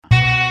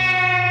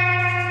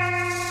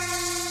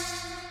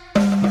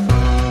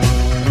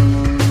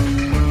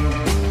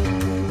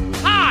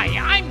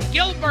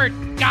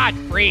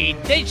Gottfried.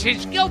 This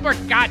is Gilbert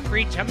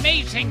Gottfried's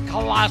Amazing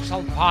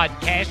Colossal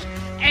Podcast.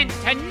 And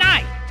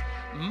tonight,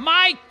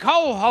 my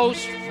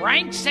co-host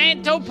Frank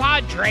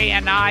Santopadre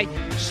and I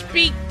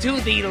speak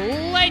to the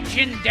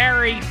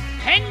legendary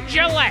Penn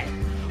Jillette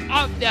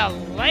of the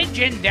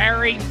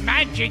legendary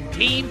magic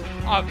team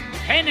of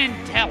Penn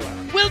and Teller.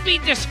 We'll be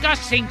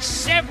discussing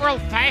several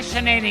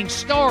fascinating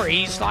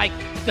stories, like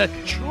the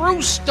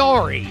true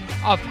story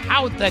of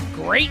how the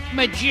great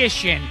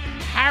magician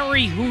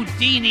Harry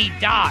Houdini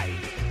died,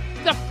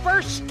 the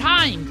first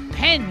time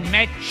Penn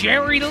met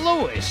Jerry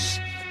Lewis,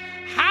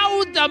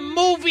 how the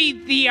movie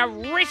The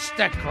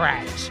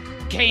Aristocrats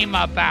came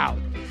about,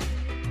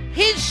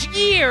 his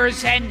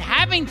years and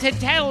having to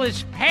tell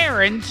his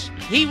parents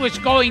he was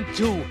going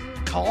to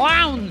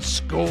clown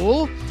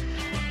school,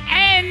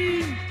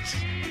 and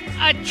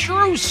a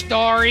true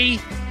story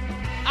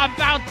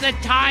about the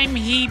time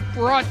he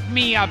brought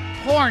me a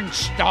porn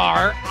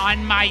star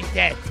on my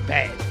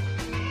deathbed.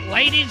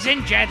 Ladies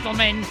and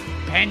gentlemen,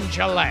 Penn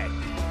Jillette.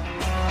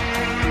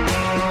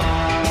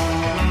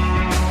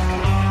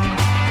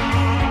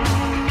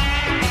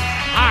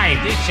 Hi,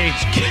 this is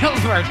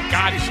Gilbert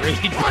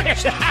Gottfried.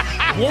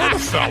 What a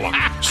fella.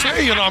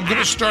 Say, I'm going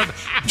to start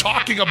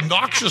talking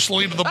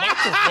obnoxiously into the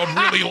microphone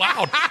really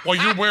loud while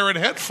you're wearing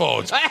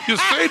headphones. You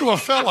say to a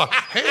fella,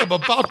 hey, I'm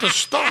about to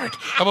start.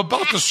 I'm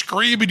about to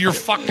scream in your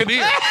fucking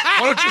ear. Why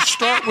don't you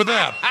start with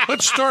that?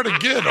 Let's start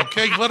again,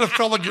 okay? Let a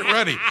fella get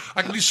ready.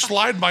 I can at least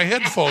slide my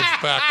headphones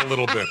back a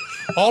little bit.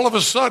 All of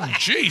a sudden,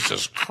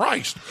 Jesus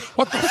Christ,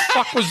 what the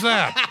fuck was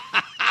that?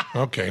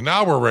 Okay,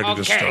 now we're ready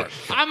to start.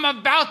 I'm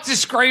about to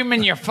scream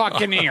in your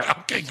fucking ear.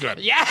 Okay, good.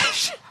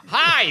 Yes.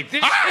 Hi.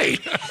 Hi.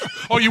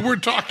 Oh, you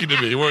weren't talking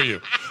to me, were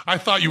you? I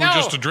thought you were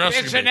just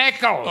addressing me. It's an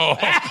echo. Oh,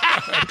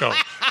 echo.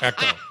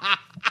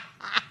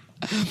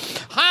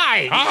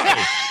 Hi.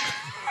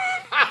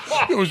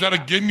 Was that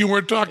again you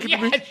weren't talking to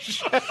me?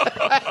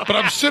 But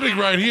I'm sitting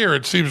right here.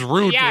 It seems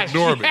rude to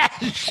ignore me.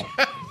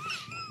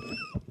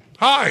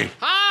 Hi.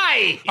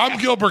 I'm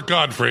Gilbert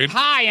Gottfried.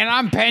 Hi, and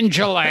I'm Penn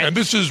Jillette. And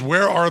this is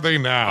Where Are They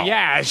Now?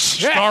 Yes.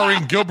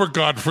 Starring Gilbert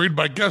Gottfried.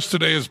 My guest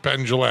today is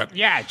Penn Jillette.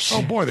 Yes.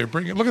 Oh, boy, they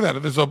bring it. Look at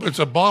that. It's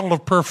a bottle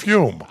of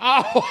perfume.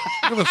 Oh.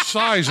 Look at the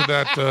size of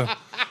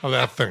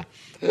that thing.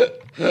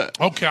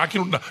 Okay, I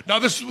can. Now,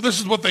 this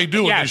is what they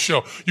do in this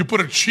show. You put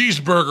a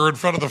cheeseburger in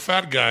front of the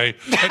fat guy and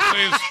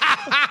says,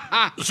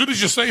 as soon as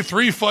you say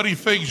 3 funny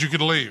things, you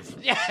can leave.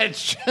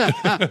 Yes.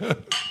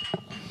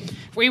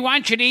 We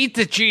want you to eat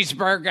the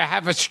cheeseburger,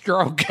 have a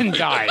stroke, and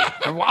die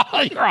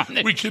while you're on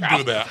the We can show.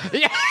 do that.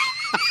 Yeah.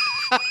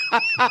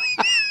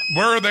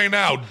 Where are they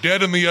now?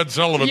 Dead in the Ed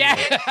Sullivan. Yeah.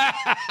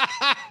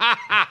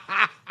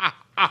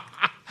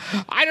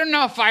 I don't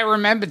know if I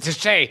remember to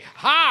say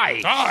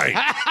hi.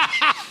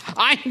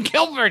 I'm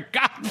Gilbert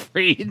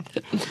Gottfried,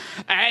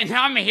 and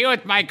I'm here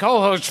with my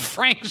co-host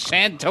Frank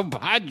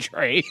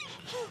Santopadre.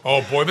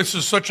 Oh boy, this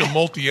is such a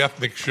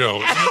multi-ethnic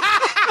show.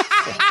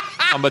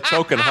 I'm a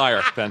token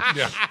hire, Ben.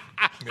 Yeah.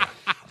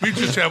 We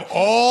just have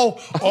all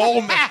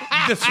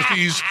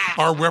ethnicities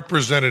are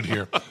represented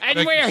here. And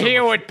Thank we're you so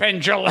here much. with Penn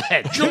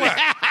Jillette.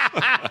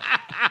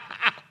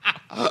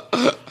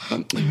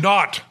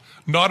 Not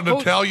an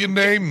Italian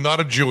name, not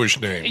a Jewish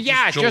name.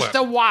 Yeah, just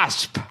a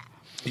wasp.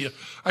 Yeah,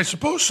 I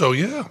suppose so,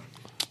 yeah.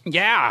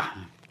 Yeah.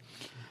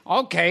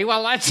 Okay,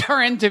 well, that's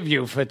our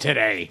interview for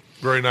today.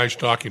 Very nice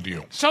talking to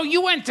you. So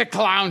you went to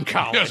clown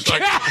college.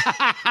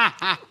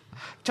 Yes,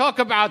 Talk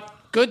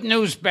about good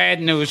news,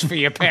 bad news for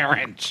your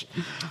parents.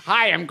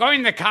 Hi, I'm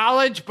going to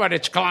college, but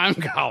it's clown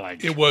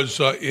college. it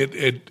was,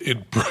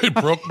 it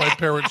broke my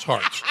parents'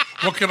 hearts.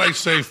 What can I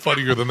say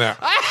funnier than that?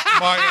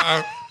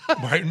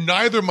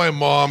 Neither my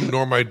mom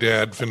nor my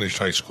dad finished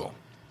high school.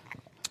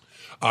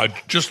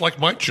 Just like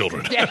my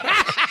children.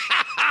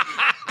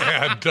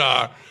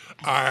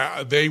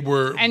 And they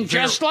were... And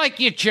just like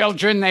your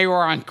children, they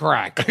were on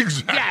crack.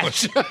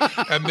 Exactly. Yes.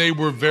 And they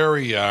were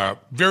very,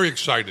 very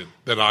excited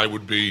that I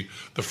would be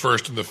the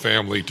first in the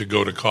family to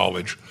go to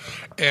college.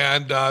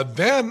 And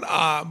then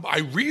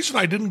reason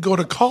I didn't go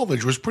to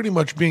college was pretty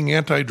much being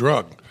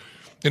anti-drug.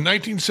 In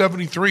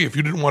 1973, if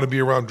you didn't want to be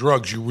around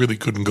drugs, you really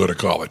couldn't go to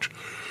college.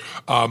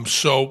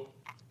 So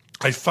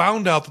I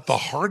found out that the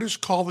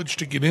hardest college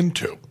to get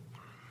into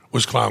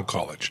was clown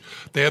college.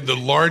 They had the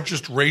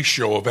largest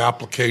ratio of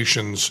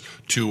applications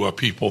to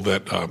people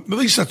that, at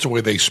least that's the way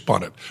they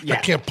spun it. Yeah.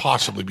 That can't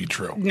possibly be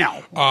true.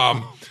 No.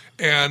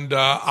 And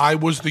I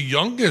was the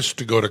youngest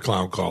to go to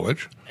clown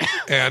college,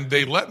 and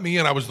they let me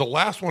in. I was the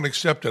last one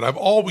accepted. I've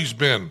always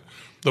been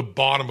the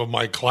bottom of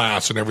my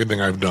class in everything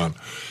I've done.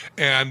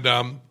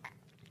 And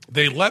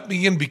they let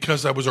me in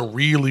because I was a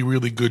really,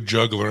 really good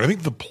juggler. And I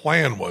think the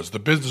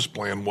business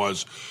plan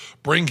was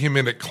bring him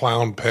in at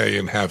clown pay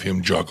and have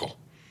him juggle.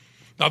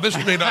 Now, this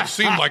may not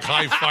seem like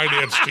high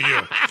finance to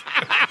you.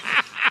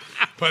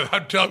 But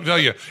I'll tell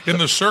you, in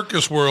the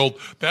circus world,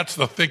 that's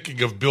the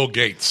thinking of Bill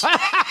Gates.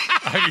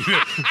 I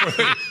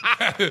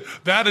mean,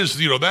 that is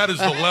the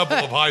level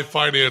of high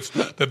finance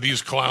that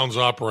these clowns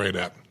operate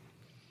at.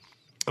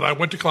 But I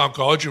went to clown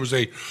college. It was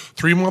a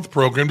 3-month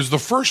program. It was the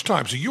first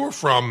time. So you were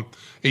from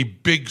a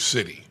big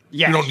city.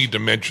 Yes. You don't need to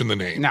mention the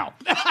name. No.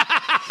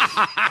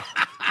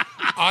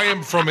 I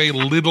am from a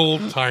little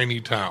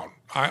tiny town.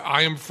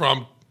 I am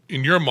from,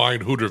 in your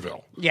mind,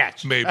 Hooterville.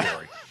 Yes.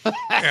 Mayberry.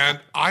 And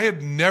I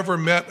had never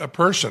met a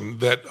person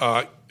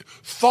that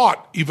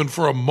thought even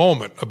for a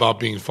moment about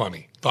being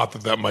funny, thought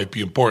that might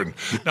be important.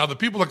 Now, the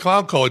people at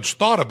Clown College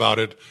thought about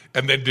it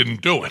and then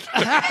didn't do it.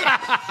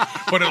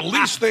 But at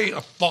least they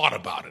thought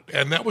about it.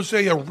 And that was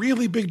a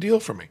really big deal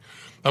for me.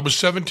 I was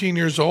 17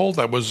 years old.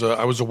 I was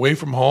away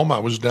from home. I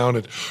was down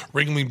at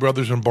Ringling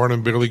Brothers and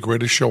Barnum Bailey,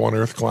 greatest show on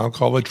earth, Clown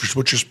College, which is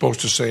what you're supposed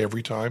to say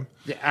every time.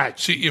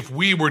 See, if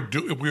we were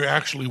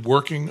actually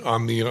working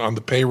on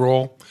the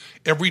payroll,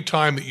 every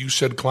time that you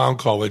said Clown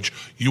College,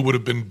 you would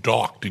have been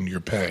docked in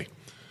your pay.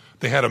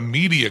 They had a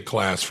media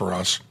class for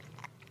us,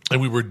 and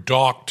we were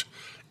docked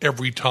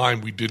every time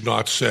we did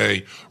not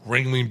say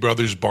Ringling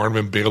Brothers, Barnum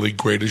and Bailey,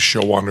 greatest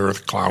show on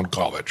earth, Clown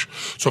College.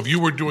 So if you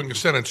were doing a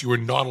sentence, you were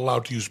not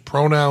allowed to use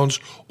pronouns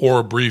or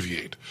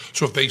abbreviate.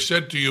 So if they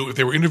said to you, if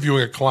they were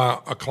interviewing a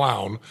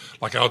clown,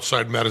 like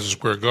outside Madison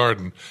Square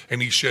Garden,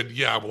 and he said,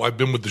 yeah, well, I've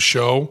been with the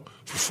show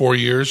for 4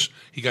 years,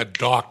 he got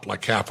docked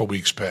like half a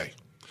week's pay.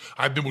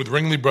 I've been with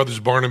Ringling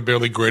Brothers, Barnum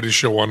Bailey, greatest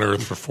show on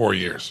earth for 4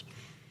 years.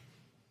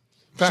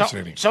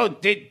 Fascinating. So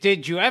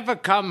did you ever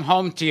come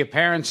home to your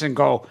parents and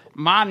go,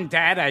 Mom,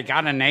 Dad, I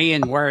got an A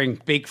in wearing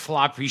big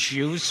floppy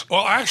shoes?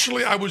 Well,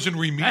 actually, I was in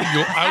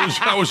remedial.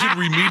 I was in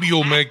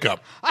remedial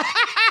makeup.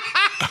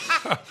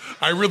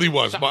 I really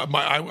was.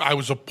 I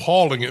was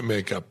appalling at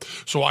makeup.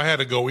 So I had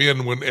to go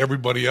in when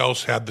everybody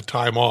else had the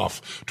time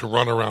off to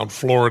run around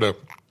Florida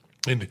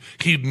in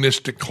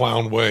hedonistic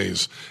clown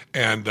ways,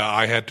 and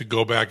I had to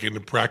go back in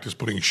and practice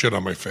putting shit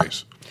on my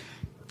face.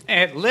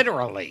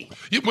 Literally.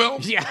 Yeah, well,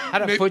 yeah, how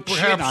to put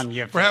shit on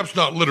your face. Perhaps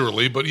not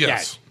literally, but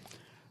yes.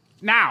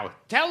 Now,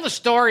 tell the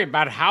story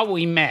about how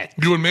we met.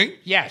 You and me?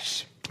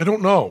 Yes. I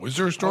don't know. Is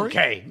there a story?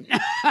 Okay.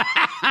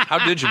 How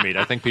did you meet?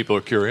 I think people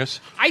are curious.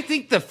 I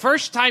think the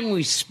first time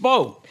we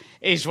spoke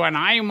is when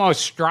I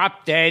almost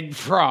dropped dead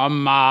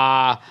from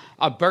a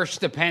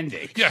burst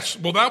appendix. Yes.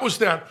 Well, that was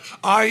that.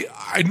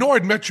 I know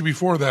I'd met you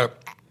before that,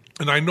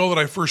 and I know that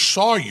I first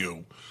saw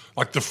you.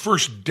 Like the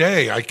first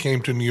day I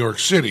came to New York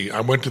City,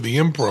 I went to the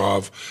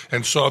Improv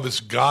and saw this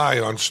guy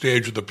on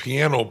stage with a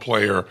piano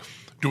player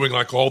doing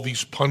like all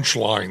these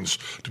punchlines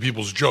to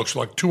people's jokes.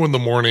 Like 2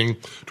 a.m.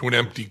 to an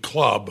empty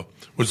club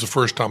was the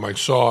first time I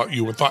saw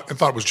you and thought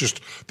it was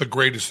just the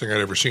greatest thing I'd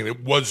ever seen.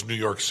 It was New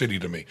York City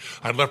to me.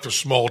 I'd left a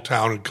small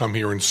town and come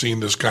here and seen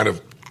this kind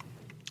of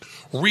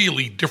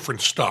really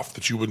different stuff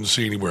that you wouldn't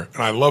see anywhere.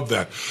 And I love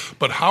that.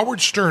 But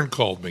Howard Stern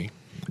called me.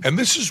 And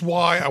this is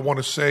why I want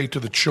to say to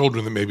the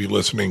children that may be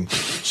listening,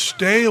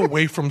 stay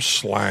away from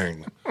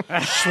slang.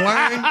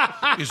 Slang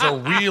is a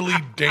really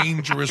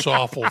dangerous,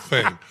 awful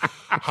thing.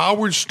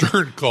 Howard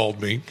Stern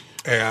called me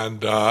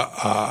and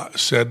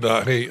said,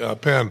 hey,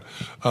 Penn,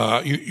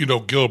 you know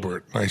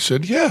Gilbert? And I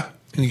said, yeah.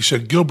 And he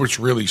said, Gilbert's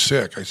really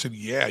sick. I said,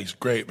 yeah, he's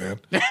great, man.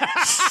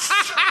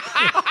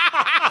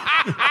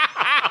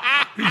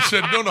 He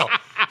said, no,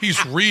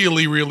 he's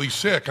really, really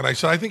sick. And I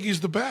said, I think he's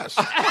the best.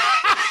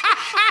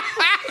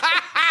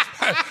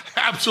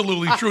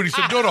 Absolutely true. And he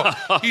said, no,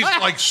 he's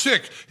like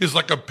sick. His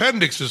like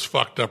appendix is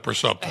fucked up or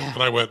something.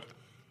 And I went,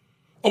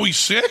 oh, he's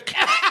sick?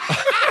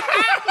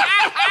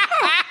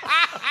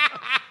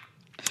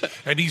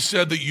 And he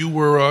said that you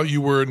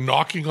were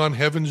knocking on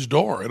heaven's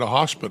door at a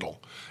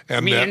hospital.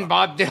 And Me and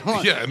Bob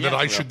Dylan. Yeah, and that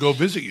I should go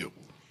visit you.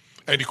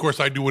 And, of course,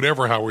 I do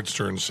whatever Howard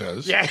Stern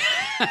says. Yeah.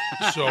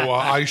 So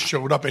I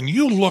showed up, and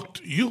you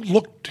looked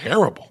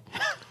terrible.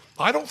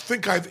 I don't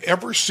think I've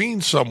ever seen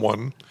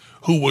someone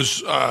who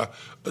was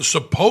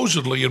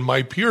supposedly in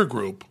my peer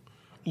group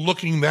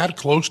looking that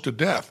close to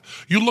death.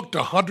 You looked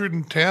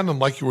 110 and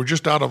like you were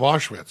just out of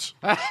Auschwitz.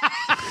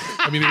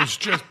 I mean, it was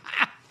just...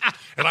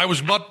 And I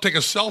was about to take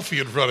a selfie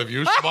in front of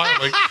you,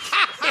 smiling.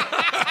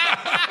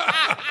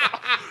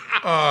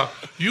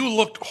 You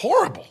looked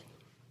horrible.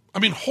 I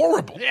mean,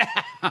 horrible. Yeah.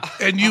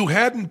 And you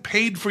hadn't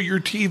paid for your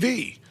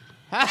TV.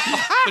 The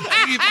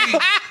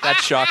TV... That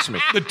shocks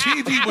me. The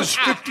TV was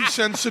 50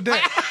 cents a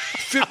day.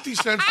 50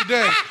 cents a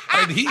day.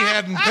 And he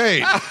hadn't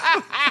paid.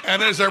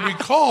 And as I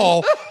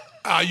recall...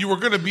 you were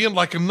going to be in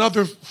like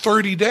another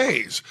 30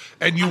 days,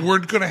 and you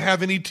weren't going to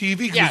have any TV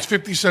because it's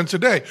 50 cents a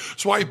day.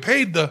 So I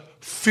paid the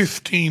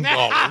 $15,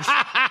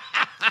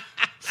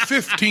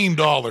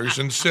 $15,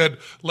 and said,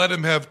 "Let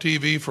him have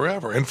TV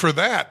forever." And for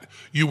that,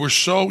 you were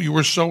so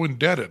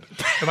indebted.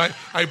 And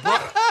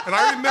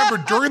I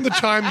remember during the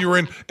time you were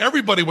in,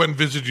 everybody went and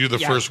visited you the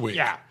first week.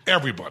 Yeah,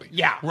 everybody.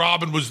 Yeah,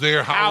 Robin was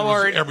there.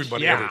 Howard was,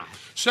 everybody. Yeah. Everybody.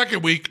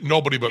 Second week,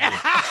 nobody but me.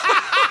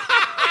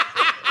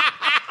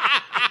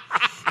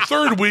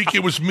 Third week,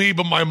 it was me,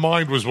 but my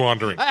mind was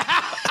wandering. And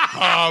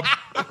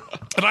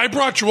I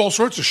brought you all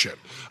sorts of shit.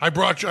 I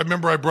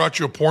remember I brought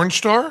you a porn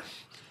star.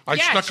 I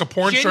stuck a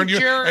porn star in you,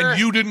 and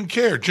you didn't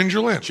care.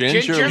 Ginger Lynn.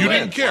 Ginger You Lynn.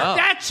 didn't care. Wow.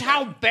 That's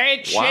how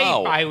bad shape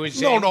I was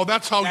in. No,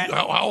 that's how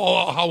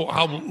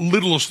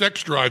little a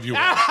sex drive you were.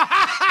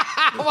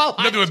 Well,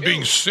 nothing with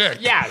being sick.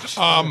 Yes.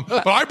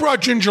 But I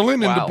brought Ginger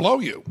Lynn in to blow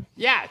you.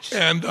 Yes.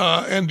 And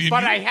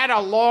but I had a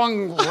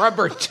long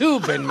rubber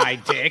tube in my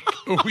dick.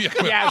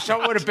 Yeah,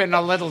 so it would have been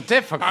a little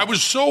difficult. I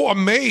was so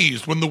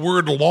amazed when the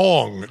word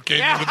long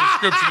came in the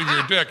description of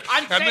your dick,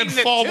 and then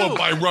followed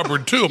by rubber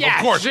tube. Yes.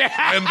 Of course,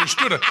 I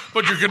understood it.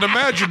 But you can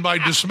imagine my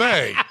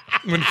dismay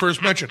when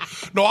first mentioned.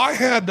 No, I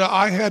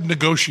had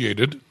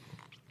negotiated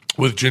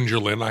with Ginger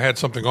Lynn. I had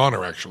something on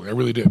her, actually. I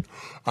really did.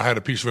 I had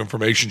a piece of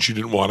information she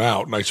didn't want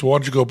out. And I said, why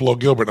don't you go blow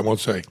Gilbert? I won't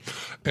say.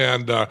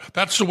 And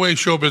that's the way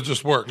show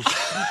business works.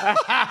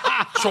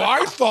 So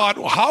I thought,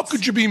 well, how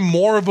could you be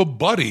more of a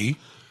buddy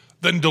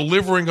than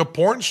delivering a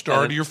porn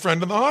star to your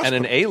friend in the hospital?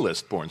 And an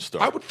A-list porn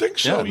star. I would think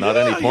so. Not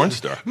any porn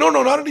star. No,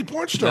 not any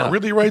porn star. No.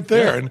 Really right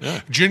there.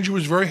 Yeah. And Ginger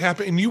was very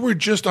happy. And you were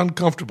just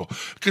uncomfortable.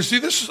 Because, see,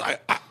 this is...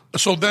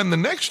 so then the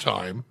next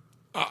time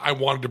I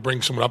wanted to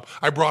bring someone up,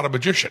 I brought a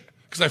magician.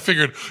 Because I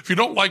figured if you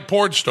don't like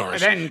porn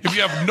stars, if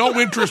you have no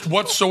interest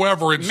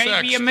whatsoever in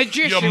sex, a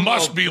magician you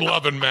must be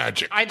loving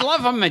magic. I'd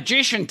love a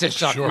magician to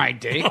suck my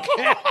dick.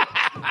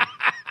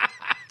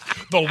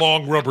 The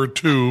long rubber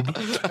tube,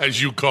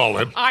 as you call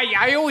it.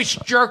 I always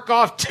jerk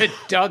off to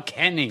Doug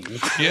Henning.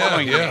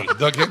 Yeah.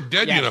 Doug,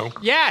 dead, yes. you know.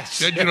 Yes.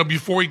 Dead,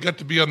 before he got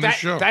to be on this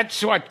show.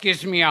 That's what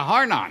gives me a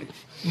hard-on.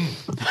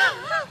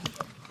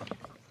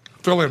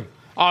 Fill in.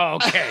 Oh,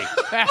 okay.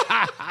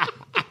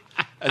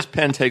 As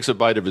Penn takes a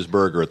bite of his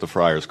burger at the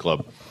Friars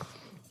Club.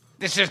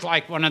 This is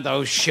like one of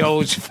those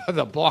shows for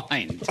the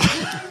blind.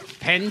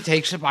 Penn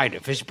takes a bite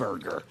of his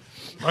burger.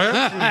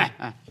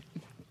 I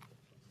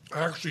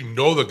actually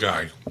know the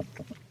guy.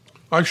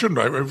 I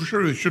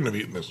really shouldn't have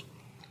eaten this.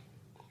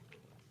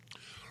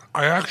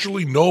 I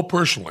actually know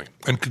personally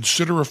and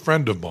consider a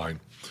friend of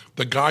mine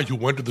the guy who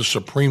went to the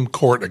Supreme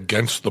Court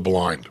against the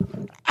blind.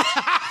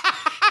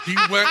 He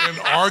went and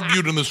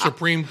argued in the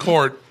Supreme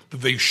Court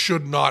that they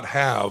should not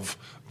have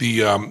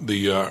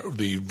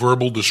the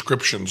verbal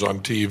descriptions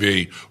on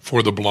TV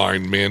for the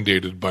blind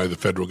mandated by the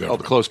federal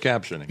government. Oh, closed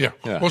captioning. Yeah.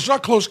 Well, it's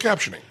not closed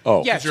captioning.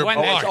 Oh. Yes,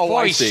 when that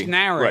voice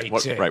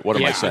narrates it. Right. What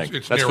am I saying?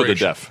 It's That's narration. for the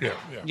deaf.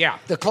 Yeah.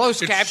 The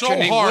closed It's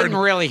captioning so hard.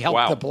 wouldn't really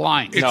help the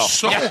blind.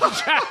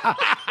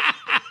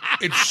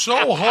 It's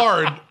so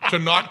hard to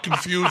not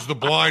confuse the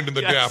blind and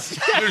the deaf.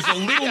 There's a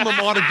little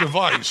mnemonic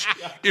device.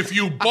 If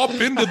you bump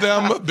into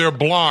them, they're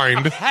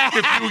blind.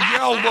 If you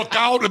yell, look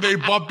out, and they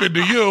bump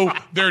into you,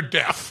 they're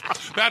deaf.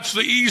 That's the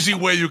easy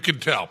way you can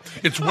tell.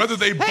 It's whether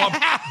they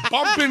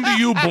bump into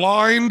you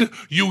blind,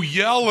 you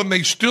yell, and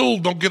they still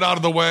don't get out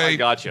of the way, I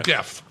gotcha.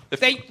 deaf.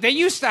 They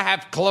used to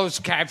have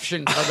closed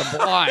caption for the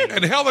blind.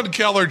 And Helen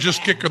Keller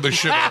just kicked her the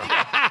shit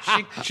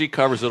out. She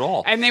covers it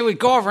all. And they would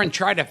go over and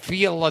try to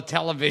feel a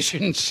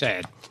television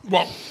set.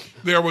 Well,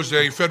 there was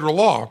a federal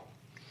law,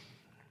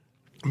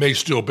 may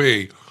still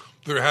be,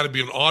 there had to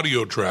be an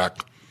audio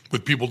track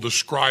with people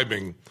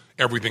describing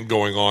everything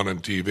going on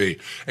TV.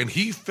 And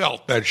he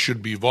felt that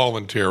should be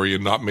voluntary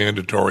and not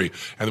mandatory,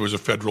 and there was a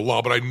federal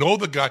law. But I know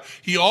the guy,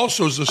 he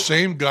also is the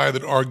same guy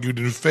that argued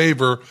in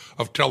favor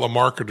of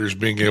telemarketers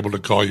being able to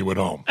call you at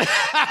home.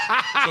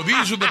 So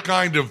these are the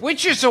kind of...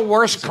 Which is a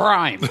worse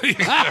crime?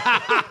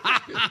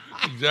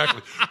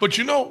 Exactly. But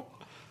you know,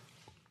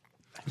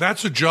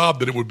 that's a job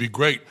that it would be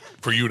great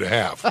for you to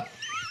have.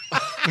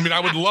 I mean, I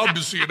would love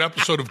to see an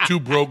episode of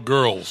Two Broke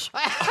Girls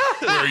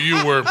where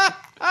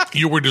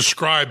you were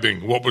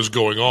describing what was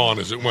going on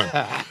as it went.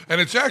 And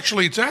it's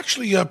actually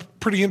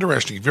pretty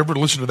interesting. If you ever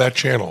listen to that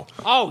channel.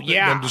 Oh,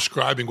 yeah. Them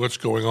describing what's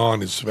going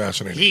on is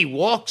fascinating. He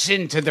walks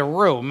into the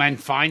room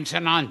and finds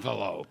an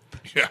envelope.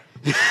 Yeah.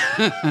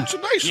 It's a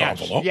nice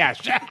envelope.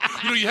 Yes.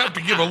 You have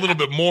to give a little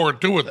bit more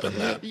to it than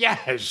that.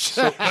 Yes.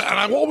 And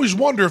I always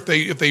wonder if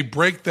they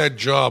break that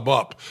job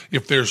up,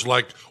 if there's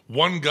like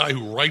one guy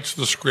who writes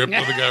the script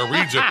or the guy who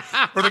reads it,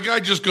 or the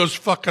guy just goes,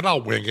 fuck it,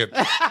 I'll wing it.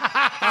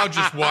 I'll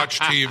just watch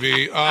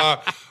TV.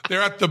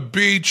 They're at the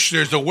beach.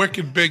 There's a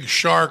wicked big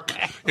shark.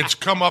 It's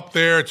come up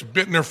there. It's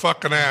bitten her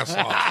fucking ass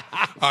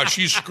off.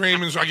 She's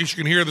screaming. So I guess you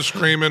can hear the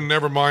screaming.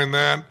 Never mind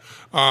that.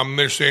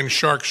 They're saying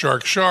shark,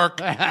 shark, shark.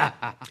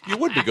 You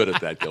would be good at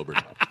that,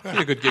 Gilbert. That'd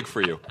be a good gig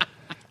for you.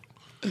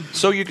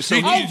 He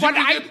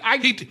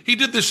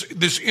did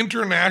this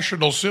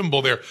international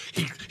symbol there.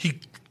 He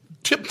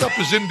tipped up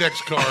his index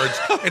cards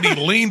and he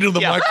leaned into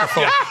the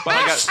microphone.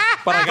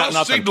 But I got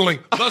nothing.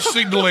 Thus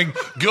signaling,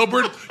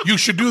 Gilbert, you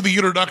should do the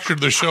introduction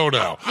to the show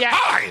now. Yeah.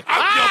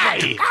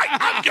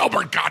 I'm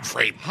Gilbert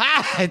Gottfried.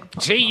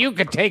 See, you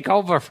could take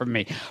over from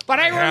me. But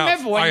I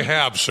remember when... I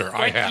have, sir.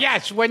 I have.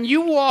 Yes, when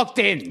you walked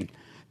in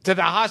to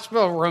the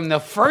hospital room, the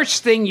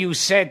first thing you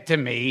said to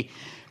me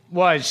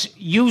was,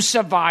 you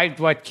survived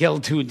what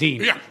killed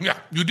Houdini. Yeah,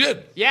 you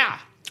did. Yeah.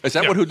 Is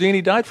that what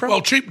Houdini died from?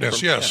 Well,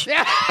 cheapness, yes.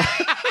 Yeah.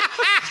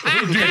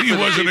 Houdini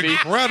was an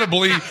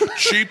incredibly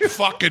cheap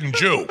fucking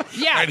Jew.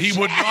 Yes. And he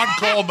would not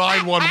call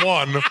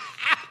 911.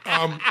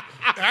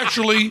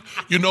 Actually,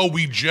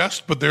 we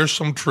jest, but there's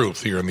some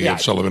truth here in the Ed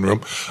Sullivan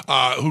Room.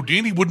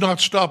 Houdini would not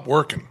stop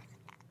working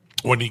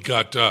when he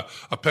got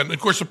of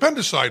course,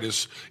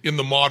 appendicitis in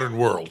the modern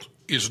world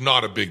is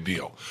not a big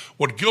deal.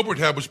 What Gilbert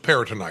had was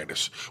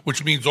peritonitis,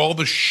 which means all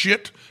the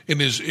shit in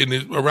his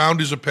around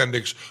his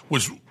appendix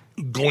was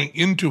going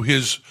into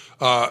his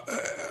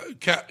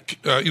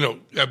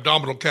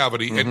abdominal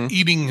cavity and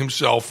eating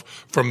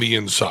himself from the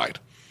inside.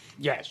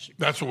 Yes.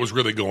 That's what was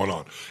really going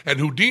on. And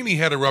Houdini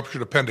had a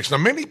ruptured appendix. Now,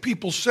 many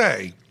people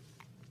say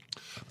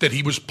that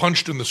he was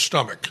punched in the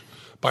stomach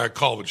by a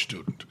college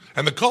student.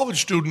 And the college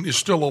student is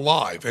still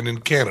alive and in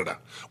Canada,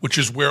 which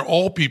is where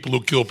all people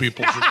who kill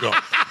people should go,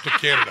 to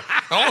Canada.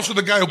 And also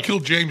the guy who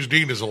killed James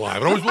Dean is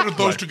alive. I always wondered if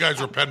those two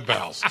guys were pen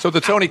pals. So the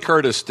Tony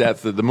Curtis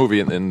death, the movie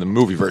in the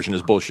movie version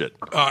is bullshit.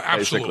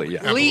 Absolutely.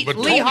 Yeah.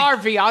 Lee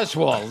Harvey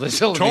Oswald is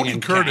living Tony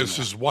in Curtis,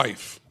 Canada. his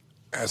wife,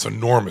 has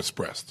enormous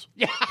breasts.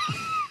 Yeah.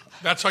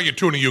 That's how you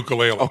tune a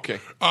ukulele. Okay.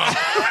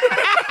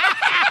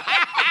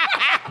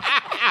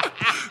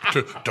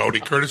 Tony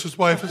Curtis's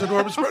wife has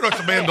enormous breasts. No, it's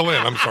a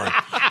mandolin. I'm sorry.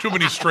 Too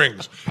many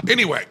strings.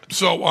 Anyway,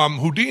 so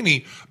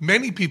Houdini,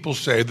 many people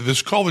say that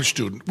this college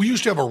student, we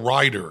used to have a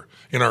rider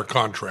in our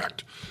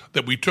contract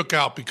that we took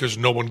out because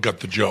no one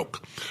got the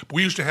joke.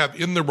 We used to have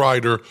in the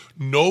rider,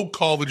 no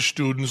college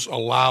students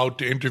allowed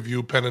to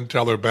interview Penn and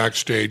Teller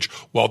backstage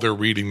while they're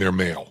reading their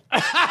mail.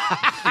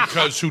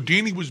 Because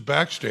Houdini was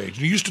backstage.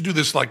 And he used to do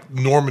this like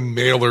Norman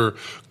Mailer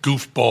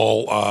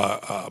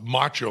goofball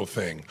macho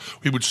thing.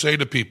 He would say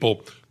to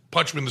people,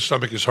 punch him in the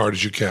stomach as hard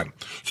as you can.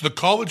 So the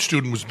college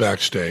student was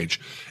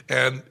backstage,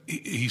 and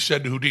he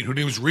said to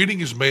Houdini was reading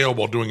his mail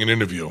while doing an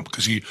interview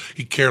because he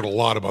cared a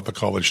lot about the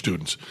college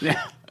students.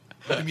 Yeah.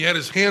 And he had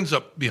his hands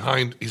up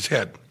behind his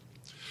head.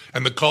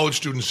 And the college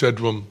student said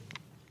to him,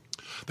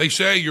 they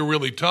say you're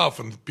really tough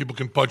and people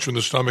can punch you in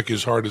the stomach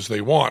as hard as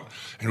they want.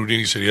 And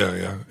Houdini said,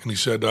 yeah. And he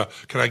said,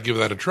 can I give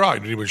that a try?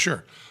 And he went,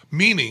 sure.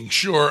 Meaning,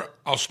 sure,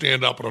 I'll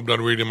stand up when I'm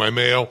done reading my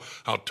mail.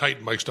 I'll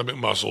tighten my stomach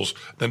muscles,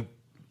 then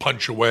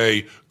punch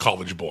away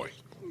college boy.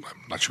 I'm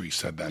not sure he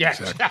said that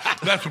exactly.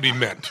 That's what he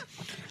meant.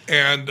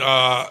 And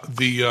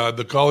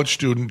the college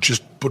student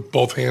just put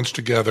both hands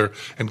together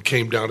and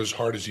came down as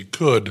hard as he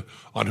could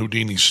on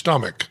Houdini's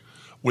stomach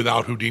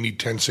without Houdini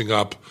tensing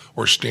up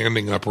or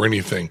standing up or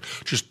anything.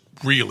 Just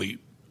really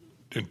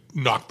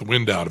knocked the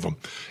wind out of him.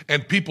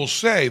 And people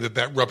say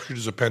that ruptured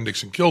his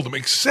appendix and killed him,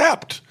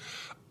 except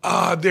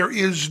there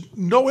is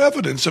no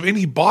evidence of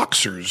any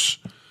boxers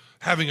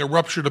having a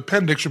ruptured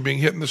appendix from being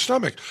hit in the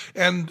stomach.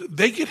 And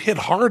they get hit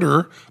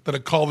harder than a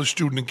college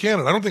student in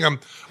Canada.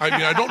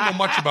 I don't know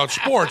much about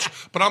sports,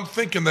 but I'm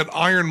thinking that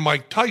Iron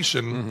Mike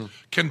Tyson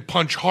can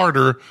punch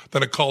harder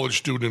than a college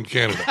student in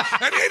Canada.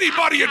 And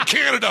anybody in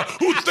Canada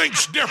who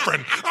thinks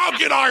different, I'll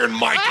get Iron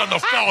Mike on the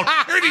phone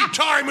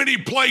anytime, any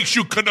place,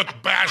 you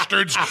Canuck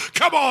bastards.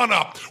 Come on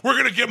up. We're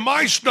going to get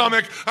my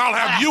stomach. I'll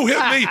have you hit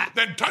me.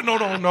 Then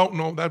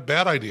no, that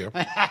bad idea.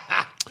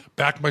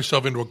 Back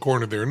myself into a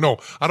corner there. No,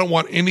 I don't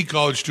want any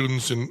college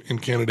students in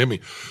Canada hit me.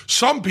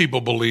 Some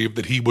people believe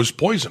that he was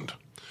poisoned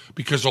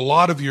because a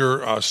lot of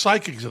your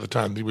psychics at the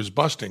time that he was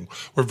busting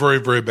were very,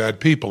 very bad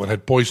people and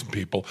had poisoned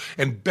people.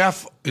 And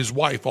Beth, his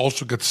wife,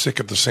 also got sick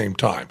at the same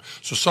time.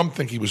 So some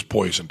think he was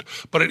poisoned.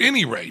 But at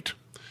any rate,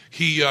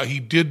 he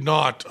did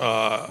not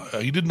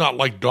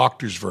like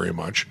doctors very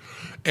much,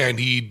 and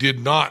he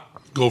did not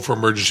go for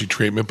emergency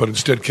treatment, but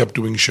instead kept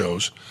doing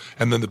shows.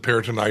 And then the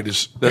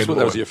peritonitis. That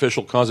was the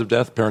official cause of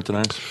death,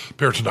 peritonitis?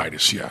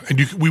 Peritonitis, yeah. And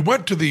we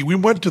went to the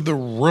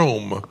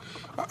room.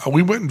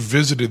 We went and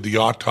visited the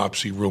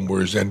autopsy room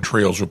where his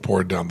entrails were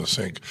poured down the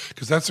sink,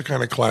 because that's the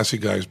kind of classy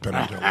guys Penn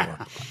and Teller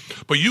are.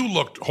 But you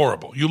looked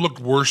horrible. You looked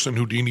worse than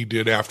Houdini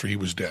did after he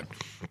was dead.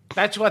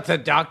 That's what the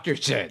doctor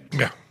said.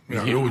 Yeah.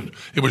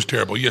 It was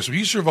terrible. Yes,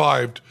 he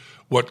survived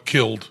what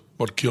killed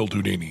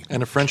Houdini.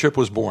 And a friendship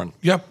was born.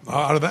 Yep,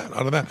 out of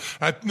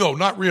that. No,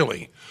 not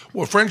really.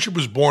 Well, friendship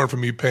was born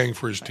from me paying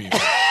for his TV.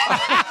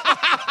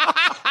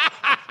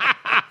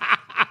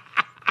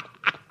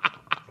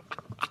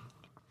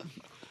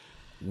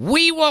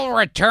 We will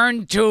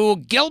return to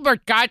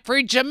Gilbert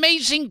Gottfried's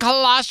Amazing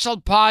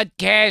Colossal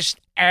podcast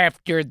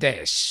after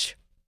this.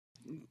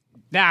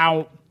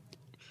 Now,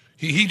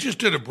 he just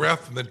did a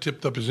breath and then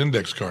tipped up his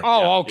index card.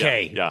 Oh,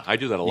 okay. Yeah, I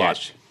do that a lot.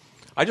 Yes.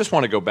 I just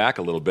want to go back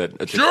a little bit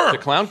to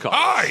Clown College.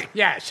 Hi.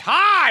 Yes,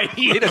 hi.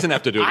 He doesn't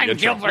have to do the intro.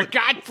 I'm Gilbert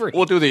Gottfried.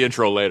 We'll do the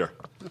intro later.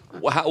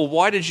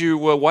 Why did you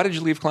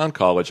leave Clown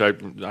College? I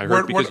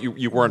heard because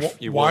you weren't.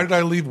 Why did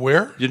I leave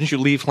where? Didn't you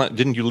leave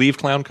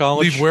Clown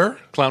College? Leave where?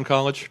 Clown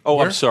College. Oh,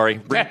 where? I'm sorry.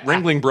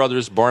 Ringling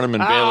Brothers, Barnum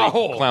and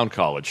Bailey, Clown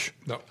College.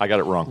 No, I got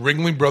it wrong.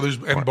 Ringling Brothers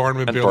and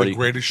Barnum and Bailey,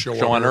 greatest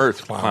show on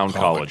earth. Clown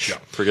College. Yeah.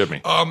 Forgive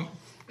me.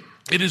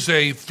 It is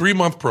a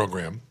 3-month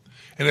program,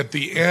 and at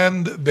the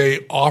end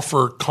they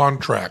offer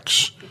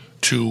contracts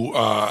to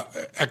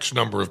X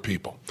number of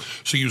people.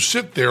 So you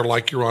sit there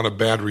like you're on a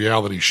bad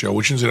reality show,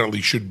 which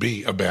incidentally should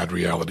be a bad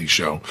reality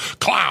show.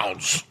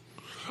 Clowns!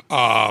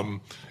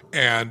 And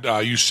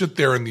you sit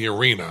there in the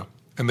arena,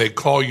 and they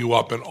call you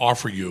up and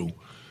offer you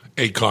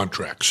a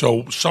contract.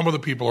 So some of the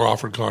people are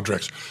offered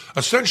contracts.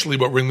 Essentially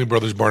what Ringling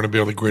Brothers, Barnum and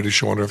Bailey, greatest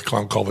show on earth,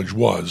 Clown College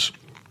was,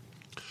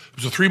 it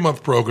was a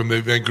 3-month program.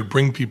 They then could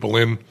bring people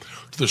in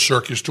to the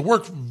circus to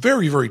work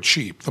very, very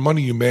cheap. The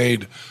money you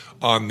made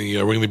on the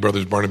Ringling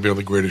Brothers Barnum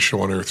Bailey Greatest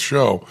Show on Earth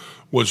show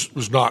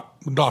was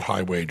not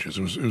high wages.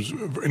 It was,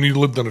 and he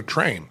lived on a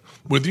train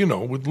with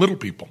little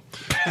people.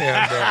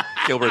 And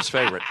Gilbert's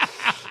favorite.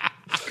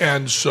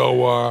 And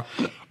so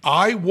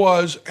I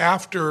was,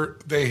 after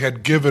they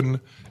had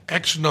given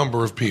X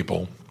number of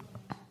people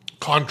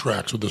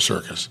contracts with the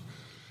circus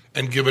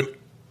and given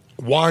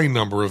Y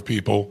number of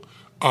people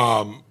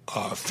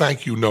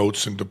thank you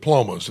notes and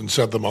diplomas and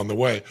sent them on the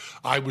way,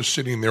 I was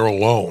sitting there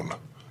alone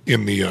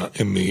in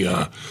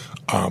the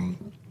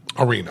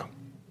arena,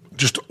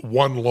 just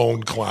one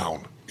lone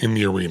clown in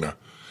the arena.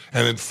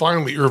 And then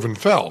finally Irvin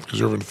Feld,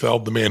 because Irvin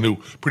Feld, the man who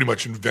pretty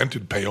much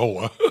invented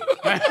payola,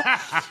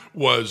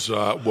 was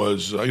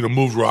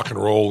moved rock and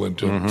roll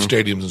into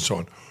stadiums and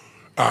so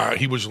on.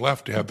 He was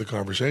left to have the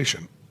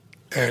conversation,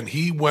 and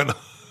he brought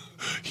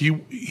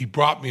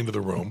me into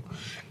the room,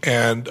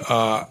 and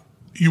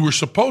you were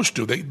supposed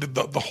to.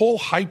 The whole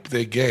hype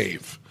they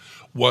gave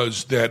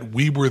was that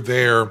we were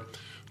there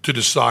to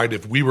decide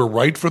if we were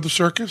right for the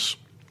circus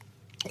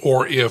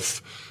or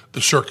if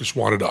the circus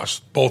wanted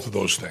us, both of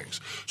those things.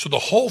 So the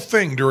whole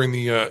thing during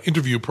the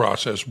interview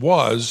process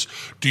was,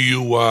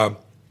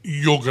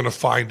 you're going to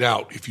find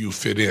out if you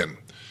fit in.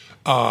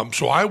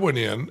 So I went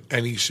in,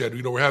 and he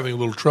said, we're having a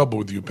little trouble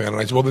with you, Penn. And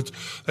I said, well,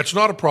 that's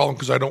not a problem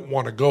because I don't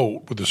want to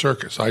go with the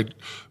circus. I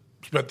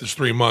spent this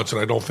 3 months, and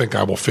I don't think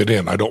I will fit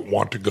in. I don't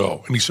want to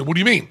go. And he said, what do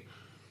you mean?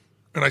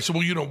 And I said,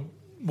 well,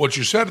 what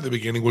you said at the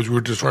beginning was we were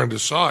just trying to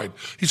decide.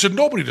 He said,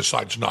 nobody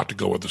decides not to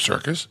go with the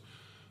circus.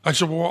 I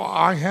said, well,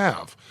 I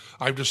have.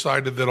 I've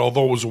decided that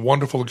although it was a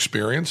wonderful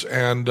experience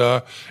and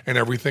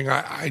everything,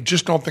 I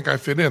just don't think I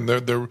fit in.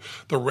 The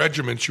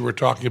regiments you were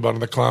talking about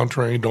in the clown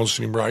train don't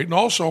seem right. And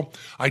also,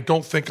 I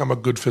don't think I'm a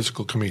good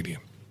physical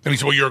comedian. And he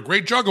said, well, you're a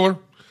great juggler.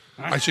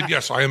 I said,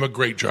 yes, I am a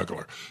great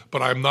juggler,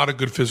 but I'm not a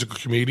good physical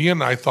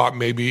comedian. I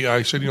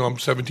said, I'm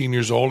 17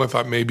 years old. I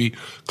thought maybe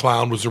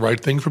clown was the right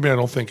thing for me. I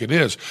don't think it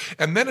is.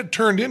 And then it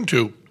turned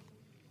into,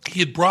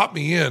 he had brought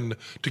me in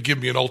to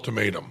give me an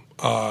ultimatum.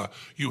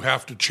 You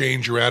have to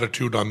change your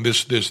attitude on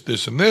this,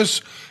 and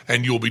this,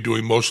 and you'll be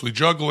doing mostly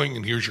juggling,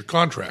 and here's your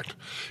contract.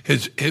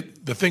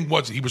 The thing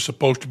was, he was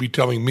supposed to be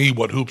telling me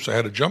what hoops I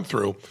had to jump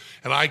through,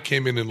 and I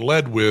came in and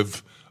led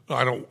with,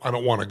 I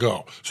don't want to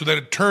go. So then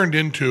it turned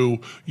into,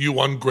 you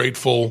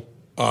ungrateful.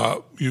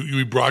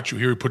 We brought you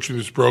here. We put you in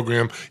this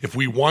program. If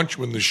we want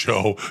you in the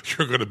show,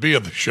 you're going to be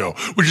in the show,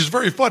 which is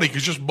very funny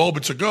because just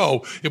moments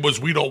ago it was,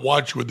 we don't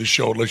want you in the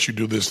show unless you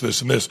do this,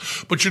 and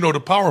this. But to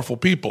powerful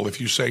people, if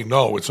you say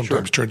no, it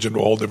sometimes turns into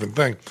a whole different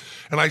thing.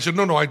 And I said,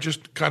 no, I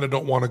just kind of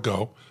don't want to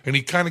go. And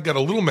he kind of got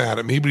a little mad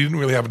at me, but he didn't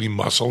really have any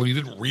muscle. He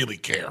didn't really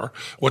care.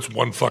 What's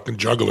one fucking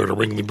juggler to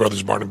Ringling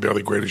Brothers Barnum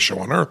Bailey Greatest Show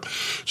on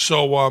Earth?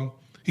 So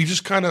he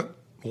just kind of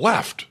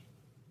left.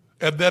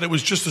 And then it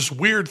was just this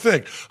weird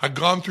thing. I'd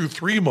gone through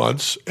 3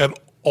 months, and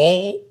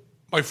all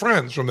my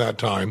friends from that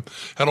time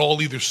had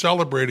all either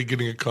celebrated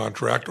getting a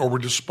contract or were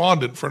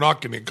despondent for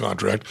not getting a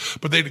contract,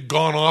 but they'd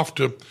gone off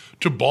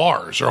to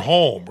bars or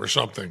home or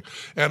something.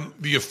 And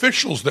the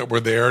officials that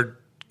were there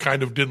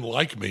kind of didn't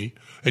like me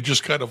and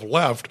just kind of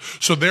left.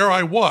 So there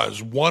I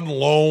was, one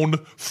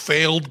lone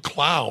failed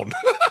clown.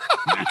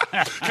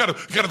 kind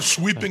of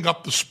sweeping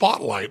up the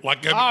spotlight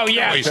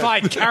it's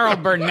like Carol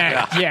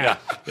Burnett. Yeah.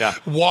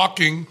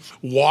 Walking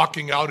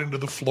out into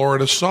the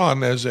Florida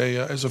sun as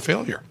a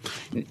failure.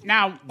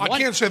 Now, I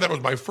can't say that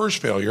was my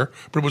first failure,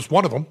 but it was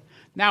one of them.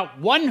 Now,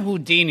 one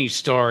Houdini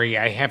story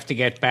I have to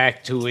get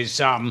back to is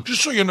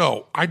just so you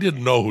know, I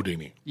didn't know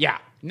Houdini. Yeah.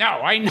 No,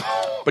 I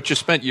know. But you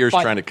spent years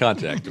trying to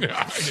contact him.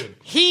 Yeah, I did.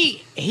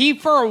 He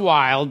for a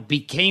while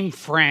became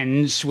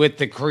friends with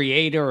the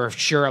creator of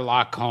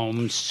Sherlock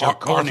Holmes, Sir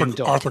Conan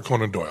Doyle. Arthur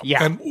Conan Doyle.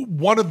 Yeah. And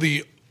one of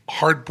the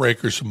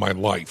heartbreakers of my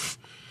life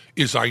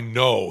is I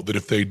know that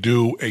if they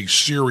do a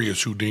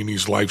serious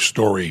Houdini's life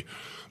story,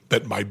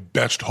 that my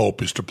best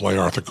hope is to play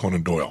Arthur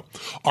Conan Doyle.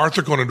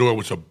 Arthur Conan Doyle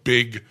was a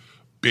big,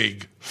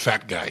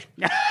 fat guy.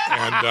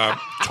 And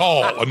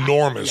tall,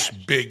 enormous,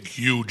 big,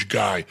 huge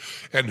guy.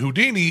 And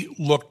Houdini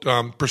looked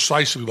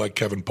precisely like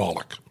Kevin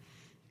Pollak.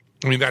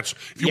 I mean,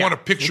 if you want to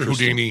picture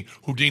Houdini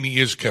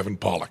is Kevin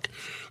Pollak.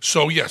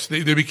 So, yes,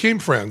 they became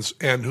friends,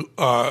 and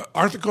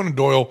Arthur Conan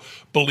Doyle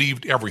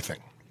believed everything.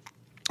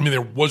 I mean,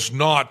 there was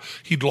not.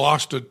 He'd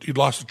lost a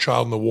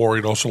child in the war.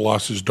 He'd also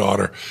lost his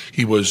daughter.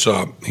 He was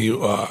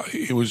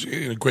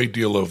in a great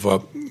deal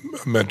of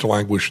mental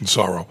anguish and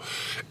sorrow,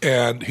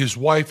 and his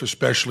wife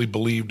especially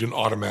believed in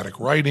automatic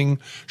writing.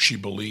 She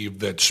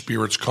believed that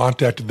spirits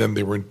contacted them.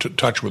 They were in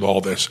touch with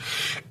all this,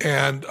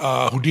 and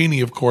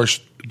Houdini, of course,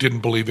 didn't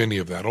believe any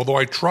of that. Although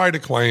I try to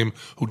claim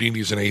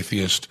Houdini is an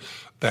atheist.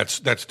 That's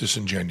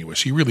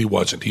disingenuous. He really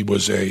wasn't. He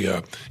was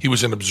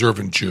an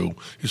observant Jew.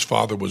 His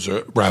father was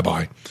a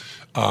rabbi.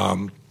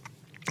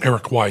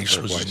 Eric Weiss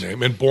was his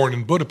name, and born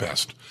in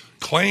Budapest.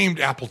 Claimed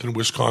Appleton,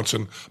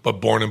 Wisconsin,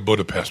 but born in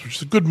Budapest, which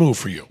is a good move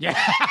for you. Yeah.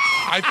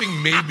 I think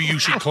maybe you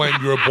should claim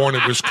you were born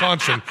in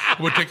Wisconsin.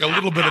 It would take a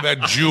little bit of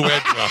that Jew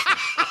edge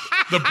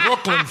off. The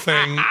Brooklyn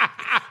thing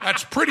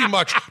That's pretty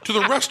much, to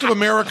the rest of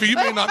America, you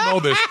may not know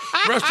this,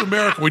 the rest of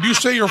America, when you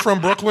say you're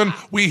from Brooklyn,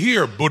 we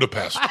hear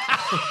Budapest.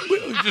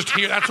 We just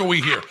hear, that's what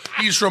we hear.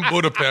 He's from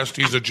Budapest,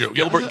 he's a Jew.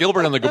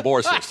 Gilbert and the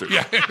Gabor sisters.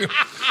 Yeah.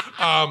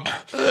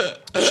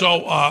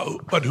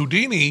 But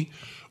Houdini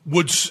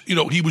would,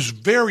 he was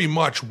very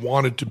much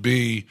wanted to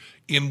be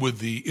in with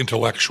the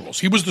intellectuals.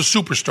 He was the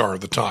superstar of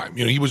the time.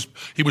 He was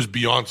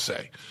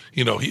Beyonce.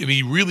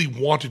 He really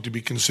wanted to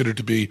be considered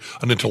to be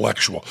an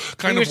intellectual.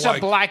 He was a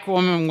black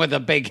woman with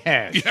a big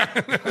head. Yeah.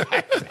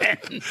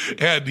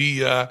 And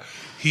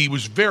he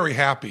was very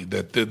happy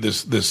that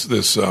this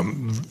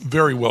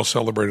very well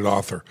celebrated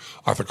author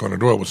Arthur Conan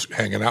Doyle was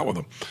hanging out with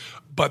him.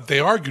 But they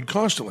argued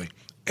constantly.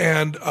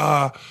 And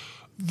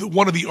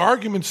one of the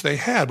arguments they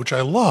had, which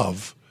I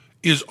love,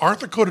 is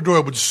Arthur Conan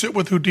Doyle would sit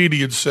with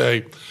Houdini and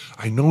say,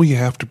 I know you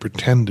have to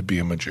pretend to be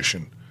a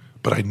magician,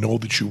 but I know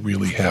that you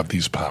really have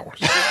these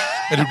powers.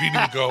 And Houdini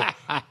would go,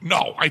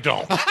 no, I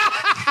don't.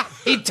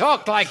 He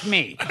talked like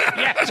me.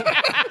 Yes.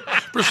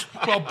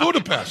 Well,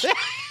 Budapest.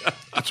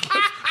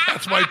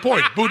 That's my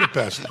point,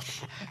 Budapest.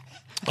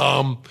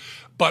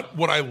 But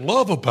what I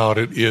love about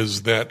it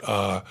is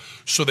that,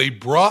 so they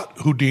brought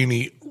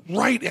Houdini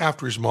right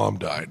after his mom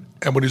died.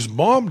 And when his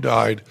mom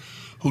died,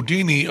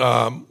 Houdini,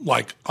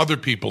 like other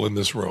people in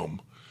this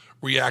room,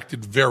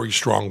 reacted very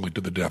strongly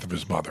to the death of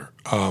his mother.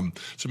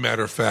 As a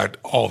matter of fact,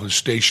 all his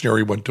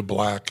stationery went to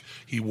black.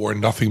 He wore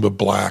nothing but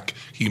black.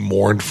 He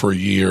mourned for a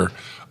year.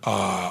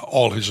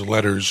 All his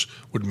letters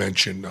would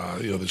mention,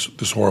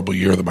 this horrible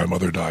year that my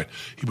mother died.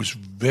 He was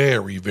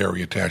very,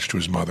 very attached to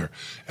his mother,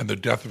 and the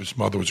death of his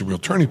mother was a real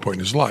turning point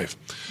in his life.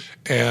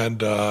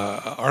 And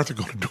Arthur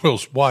Conan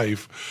Doyle's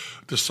wife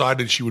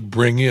decided she would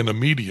bring in a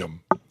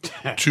medium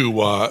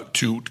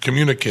to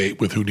communicate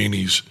with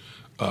Houdini's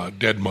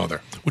dead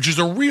mother, which is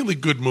a really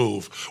good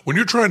move. When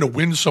you're trying to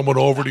win someone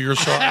over to your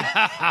side,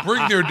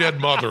 bring their dead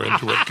mother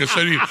into it. Because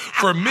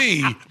for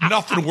me,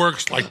 nothing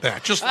works like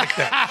that. Just like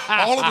that.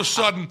 All of a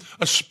sudden,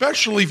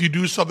 especially if you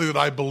do something that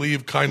I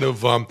believe kind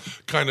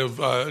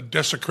of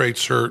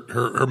desecrates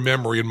her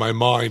memory in my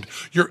mind,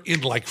 you're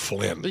in like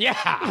Flynn.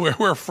 Yeah.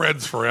 We're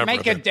friends forever.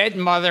 Make a dead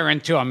mother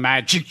into a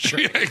magic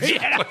trick. Yeah,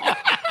 exactly.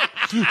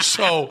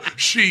 So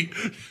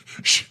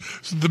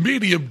the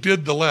medium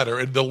did the letter,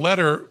 and the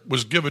letter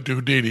was given to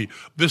Houdini.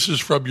 This is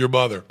from your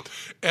mother.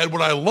 And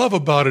what I love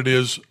about it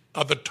is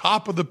at the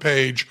top of the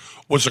page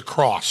was a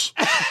cross.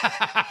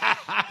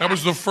 That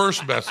was the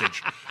first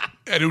message.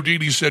 And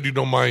Houdini said,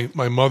 my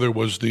mother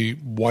was the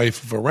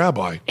wife of a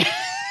rabbi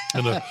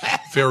and a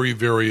very,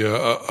 very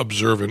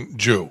observant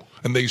Jew.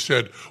 And they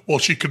said, well,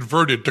 she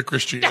converted to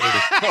Christianity.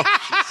 Oh,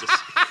 Jesus.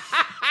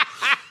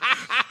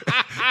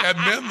 And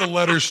then the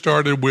letter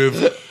started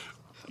with,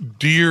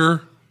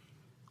 Dear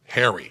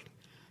Harry,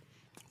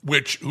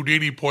 which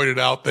Houdini pointed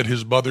out that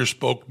his mother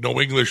spoke no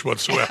English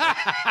whatsoever.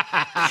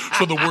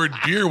 So the word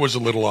dear was a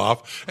little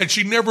off, and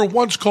she never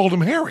once called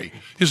him Harry.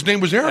 His name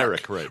was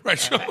Eric. Right.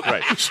 So,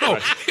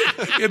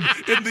 in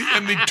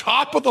the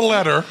top of the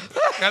letter,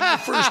 and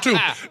the first two,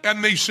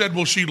 and they said,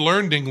 well, she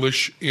learned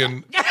English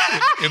in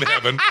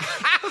heaven,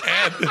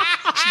 and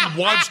she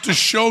wants to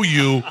show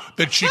you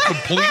that she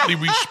completely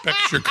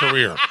respects your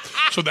career.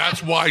 So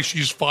that's why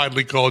she's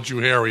finally called you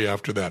Harry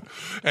after that.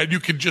 And you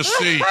can just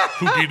see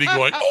Houdini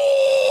going,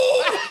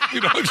 oh!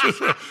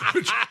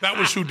 That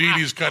was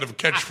Houdini's kind of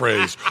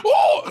catchphrase.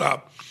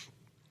 Oh!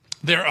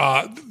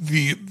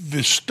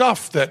 The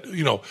stuff that,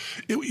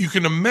 you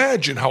can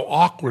imagine how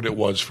awkward it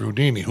was for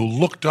Houdini, who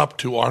looked up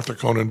to Arthur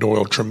Conan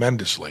Doyle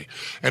tremendously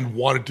and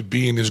wanted to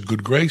be in his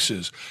good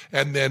graces.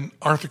 And then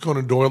Arthur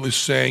Conan Doyle is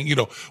saying,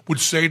 would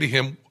say to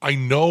him, I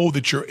know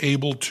that you're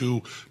able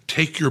to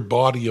take your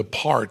body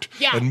apart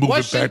and move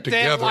it back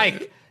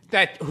together.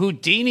 That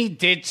Houdini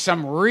did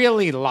some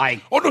really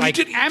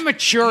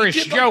amateurish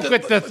he joke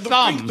with the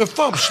thumb. The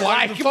thumb,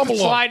 sliding the thumb along.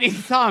 Sliding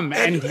thumb.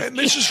 And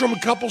this is from a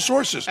couple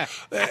sources.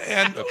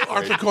 And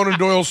Arthur Conan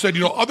Doyle said,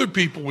 other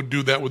people would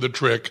do that with a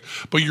trick,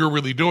 but you're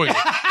really doing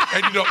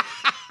it.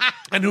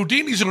 And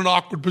Houdini's in an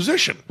awkward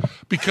position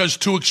because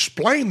to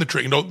explain the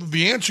trick,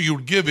 the answer you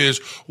would give is,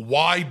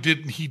 why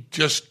didn't he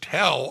just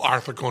tell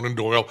Arthur Conan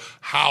Doyle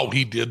how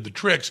he did the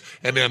tricks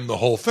and end the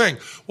whole thing?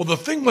 Well, the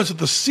thing was that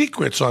the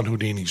secrets on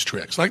Houdini's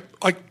tricks, like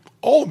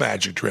all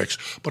magic tricks,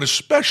 but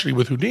especially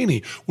with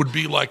Houdini, would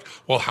be like,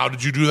 well, how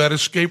did you do that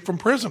escape from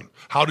prison?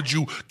 How did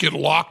you get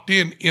locked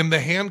in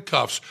the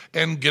handcuffs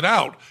and get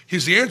out?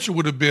 His answer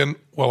would have been,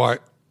 well,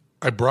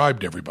 I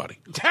bribed everybody.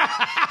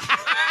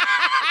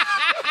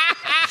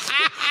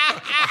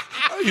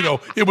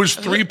 It was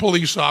 3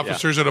 police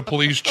officers and a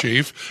police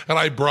chief, and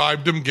I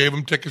bribed them, gave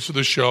them tickets to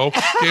the show,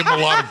 gave them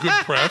a lot of good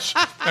press,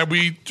 and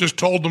we just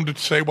told them to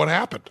say what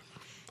happened.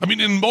 I mean,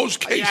 in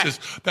most cases,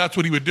 that's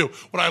what he would do.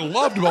 What I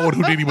loved about what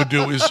Houdini would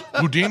do is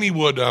Houdini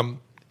would,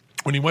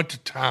 when he went to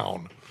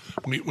town,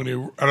 I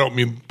don't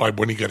mean by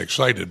when he got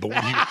excited, but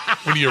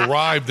when he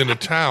arrived in a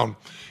town,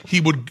 he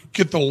would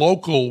get the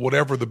local,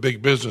 whatever the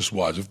big business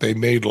was, if they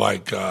made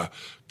like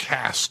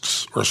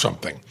casks or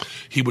something,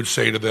 he would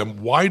say to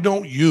them, why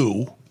don't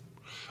you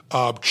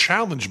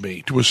challenge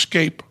me to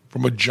escape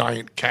from a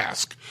giant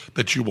cask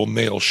that you will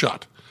nail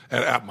shut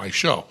at my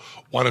show.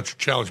 Why don't you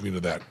challenge me to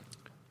that?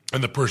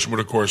 And the person would,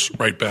 of course,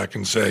 write back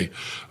and say,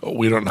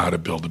 we don't know how to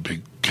build a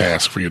big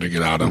cask for you to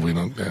get out of. We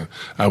don't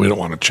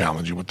want to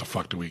challenge you. What the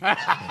fuck do we?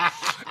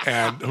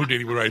 And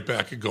Houdini would write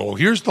back and go, well,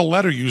 here's the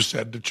letter you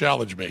said to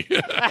challenge me.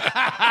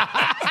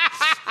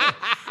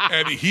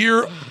 And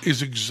here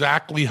is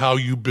exactly how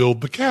you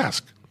build the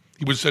cask.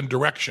 He would send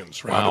directions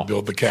for how to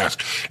build the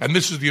cask. And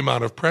this is the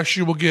amount of press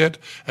you will get,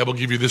 and we'll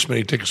give you this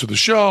many tickets to the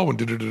show, and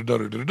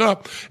da-da-da-da-da-da-da.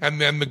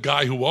 And then the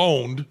guy who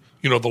owned,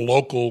 the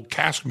local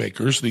cask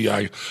makers,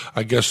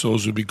 I guess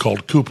those would be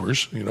called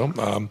coopers,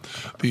 the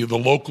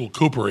local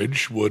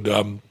cooperage would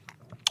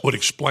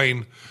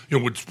explain,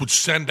 would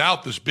send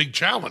out this big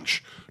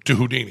challenge to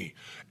Houdini.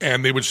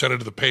 And they would send it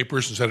to the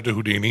papers and send it to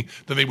Houdini.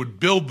 Then they would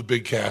build the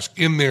big cask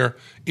in their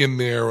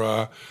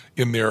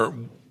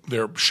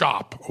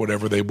shop or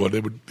whatever they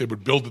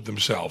would build it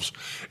themselves.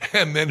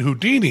 And then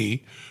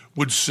Houdini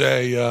would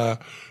say,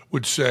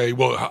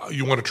 well,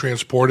 you want to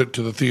transport it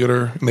to the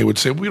theater? And they would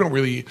say, we don't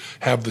really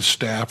have the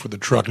staff or the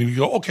truck. And he'd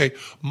go, okay,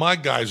 my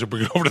guys will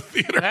bring it over to the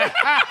theater.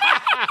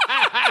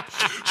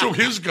 So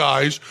his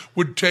guys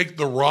would take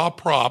the raw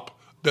prop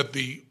that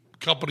the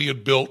company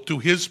had built to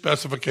his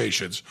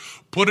specifications,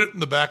 put it in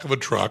the back of a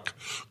truck,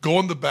 go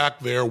in the back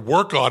there,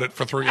 work on it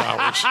for 3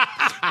 hours,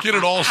 get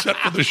it all set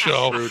for the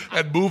show,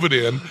 and move it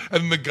in.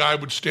 And the guy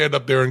would stand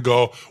up there and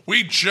go,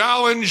 we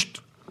challenged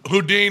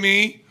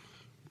Houdini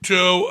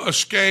to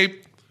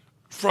escape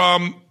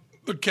from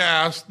the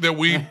cast that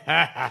we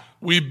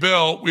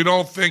built. We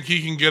don't think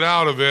he can get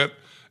out of it.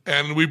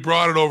 And we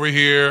brought it over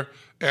here,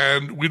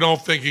 and we don't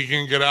think he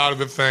can get out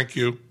of it. Thank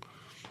you.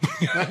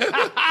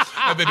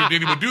 And then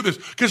Houdini would do this.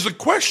 Because the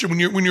question,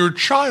 when you're a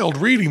child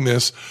reading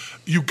this,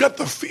 you get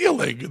the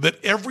feeling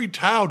that every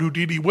town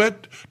Houdini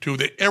went to,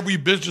 that every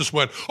business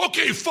went,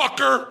 okay,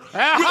 fucker,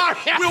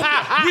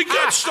 we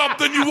got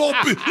something you won't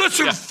be,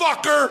 listen,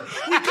 fucker,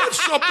 we got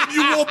something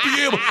you won't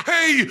be able,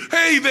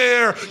 hey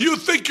there, you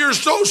think you're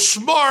so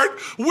smart,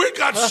 we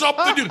got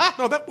something you,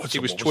 no, that wasn't. He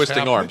was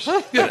twisting arms.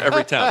 Yeah,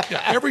 every time.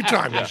 Yeah, every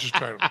time. He was just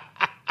trying to.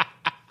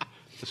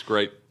 That's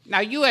great. Now,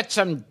 you had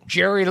some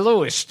Jerry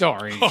Lewis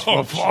stories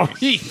before.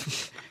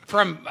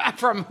 From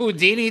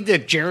Houdini to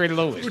Jerry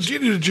Lewis.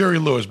 Houdini to Jerry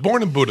Lewis,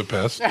 born in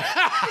Budapest.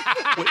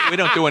 We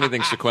don't do anything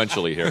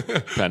sequentially here,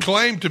 Penn.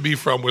 Claimed to be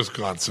from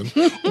Wisconsin,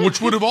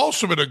 which would have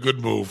also been a good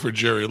move for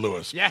Jerry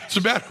Lewis. Yes. As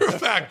a matter of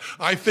fact,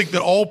 I think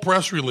that all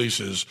press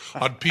releases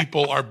on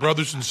people, our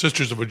brothers and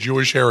sisters of a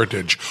Jewish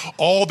heritage,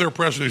 all their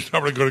press releases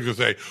are going to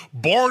say,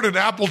 born in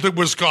Appleton,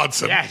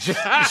 Wisconsin. Yes.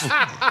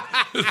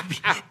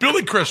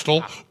 Billy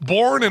Crystal,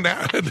 born in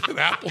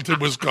Appleton,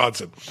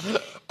 Wisconsin.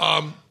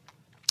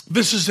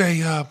 This is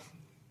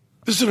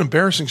an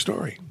embarrassing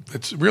story.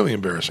 It's really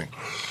embarrassing.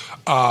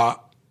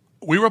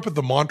 We were up at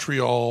the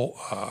Montreal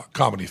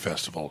Comedy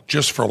Festival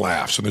just for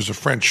laughs, and there's a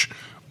French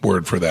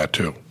word for that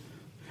too.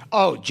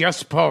 Oh,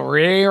 just pour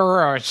rire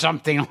or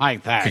something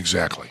like that.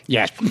 Exactly.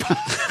 Yes.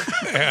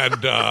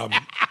 And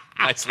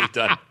nicely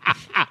done.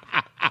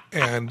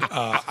 And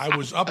I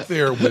was up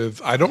there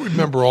with, I don't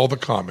remember all the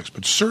comics,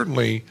 but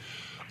certainly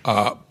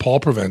Paul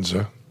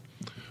Provenza,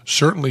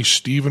 certainly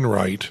Stephen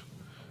Wright,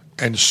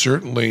 and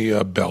certainly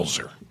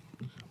Belzer.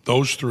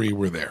 Those three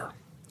were there,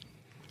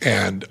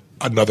 and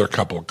another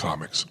couple of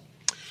comics.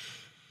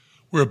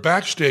 We were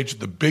backstage at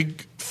the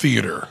big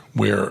theater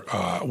where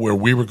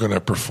we were going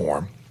to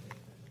perform,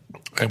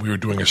 and we were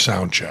doing a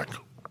sound check.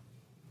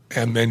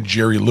 And then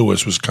Jerry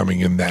Lewis was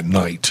coming in that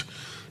night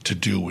to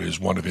do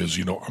one of his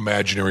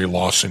imaginary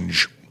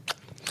lozenge.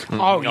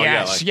 Oh,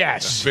 yes,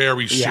 yes.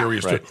 Very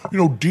serious. Right.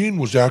 Dean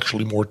was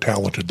actually more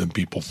talented than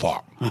people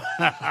thought.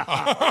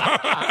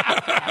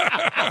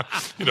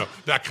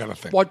 That kind of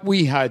thing. What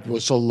we had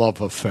was a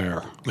love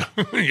affair.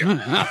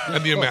 Yeah.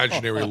 And the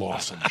imaginary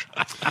lozenge.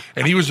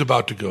 And he was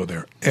about to go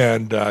there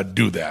and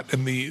do that.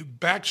 And the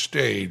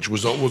backstage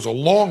was a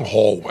long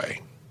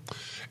hallway.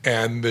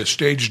 And the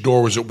stage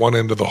door was at one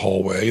end of the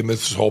hallway, and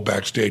this is whole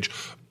backstage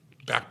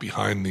back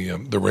behind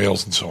the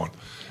rails and so on.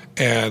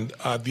 And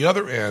the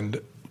other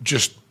end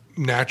just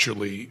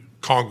naturally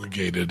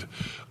congregated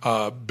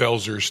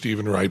Belzer,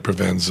 Stephen Wright,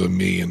 Provenza,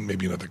 me, and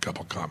maybe another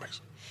couple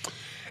comics.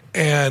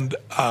 And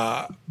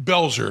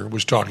Belzer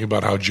was talking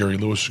about how Jerry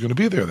Lewis was going to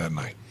be there that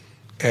night.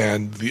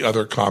 And the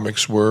other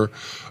comics were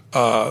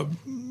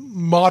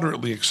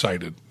moderately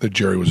excited that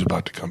Jerry was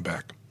about to come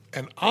back.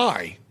 And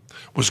I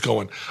was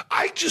going,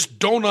 I just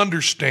don't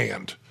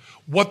understand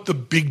what the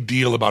big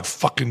deal about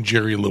fucking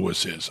Jerry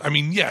Lewis is. I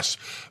mean, yes,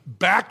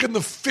 back in the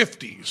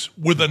 50s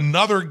with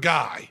another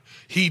guy,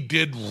 he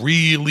did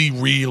really,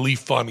 really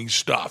funny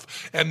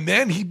stuff. And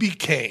then he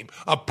became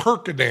a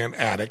Percodan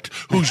addict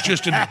who's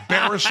just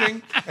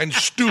embarrassing and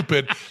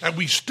stupid, and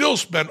we still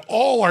spend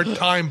all our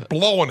time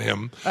blowing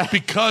him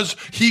because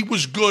he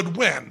was good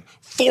when?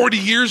 40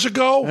 years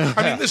ago?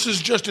 I mean, this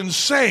is just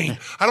insane.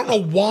 I don't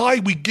know why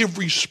we give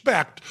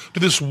respect to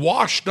this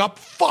washed-up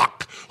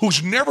fuck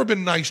who's never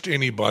been nice to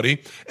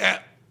anybody.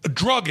 a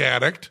drug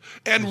addict,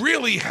 and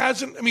really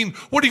hasn't. I mean,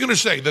 what are you going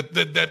to say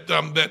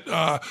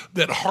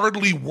that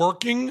hardly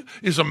working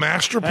is a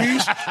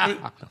masterpiece?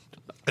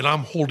 And I'm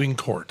holding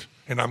court,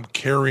 and I'm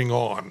carrying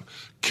on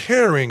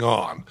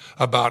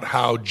about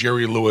how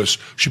Jerry Lewis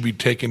should be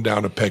taken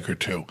down a peg or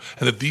two,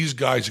 and that these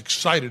guys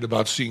excited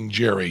about seeing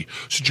Jerry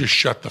should just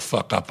shut the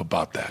fuck up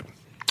about that.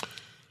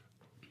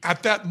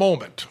 At that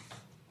moment,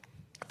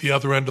 at the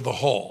other end of the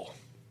hall,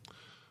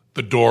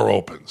 the door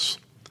opens,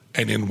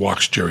 and in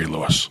walks Jerry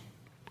Lewis,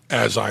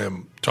 as I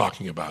am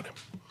talking about him.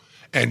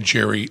 And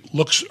Jerry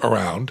looks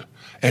around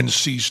and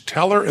sees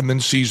Teller and then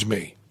sees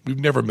me. We've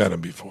never met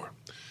him before.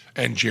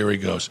 And Jerry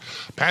goes,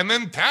 Penn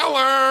and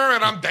Teller,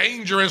 and I'm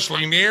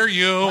dangerously near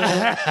you.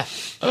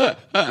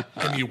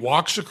 And he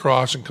walks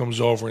across and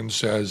comes over and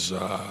says,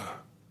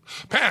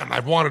 Penn,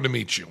 I've wanted to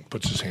meet you.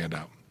 Puts his hand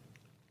out.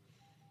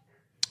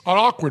 An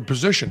awkward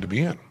position to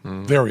be in.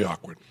 Very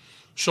awkward.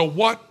 So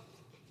what,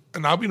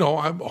 and I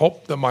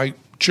hope that my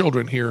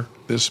children hear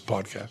this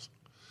podcast.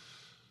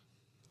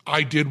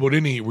 I did what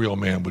any real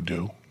man would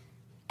do.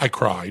 I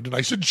cried, and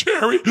I said,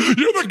 Jerry,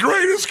 you're the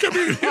greatest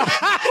comedian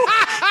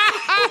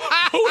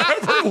who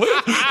ever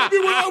lived. I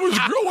mean, when I was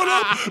growing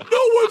up, no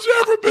one's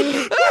ever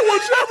been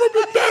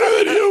better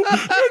than you.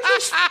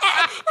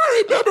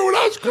 I remember when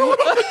I was growing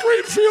up in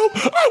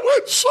Greenfield, I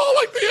went and saw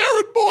like the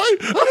errand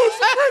boy. And it was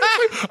the greatest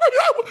thing. I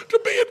mean, to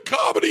be in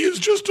comedy is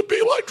just to be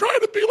like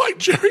trying to be like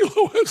Jerry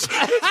Lewis. It's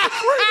the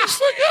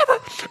greatest thing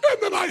ever. And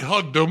then I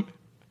hugged him.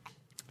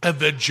 And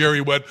then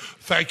Jerry went,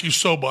 thank you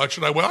so much.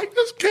 And I went, I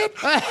just can't.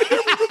 I never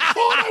even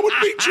thought I would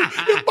meet you.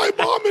 If my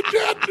mom and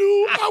dad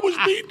knew I was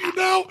meeting you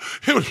now,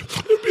 it would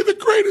be the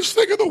greatest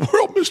thing in the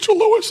world, Mr.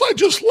 Lewis. I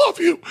just love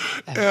you.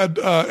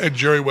 And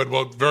Jerry went,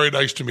 well, very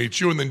nice to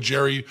meet you. And then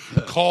Jerry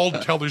called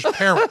Teller's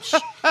parents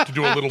to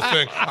do a little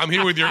thing. I'm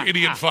here with your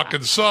idiot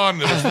fucking son.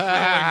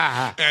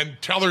 And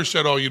Teller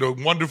said, oh,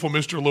 wonderful,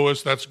 Mr.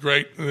 Lewis. That's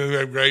great.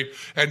 Great.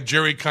 And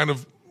Jerry kind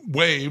of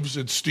waves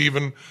at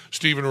Stephen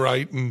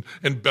Wright and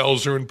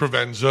Belzer and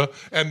Provenza,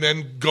 and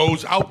then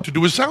goes out to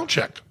do a sound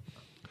check.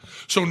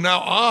 So now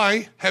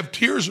I have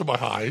tears in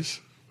my eyes,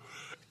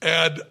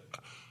 and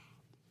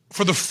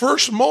for the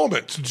first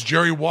moment since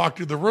Jerry walked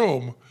in the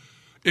room,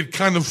 it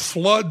kind of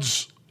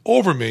floods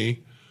over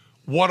me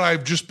what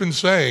I've just been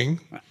saying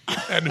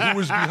and who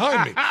is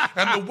behind me.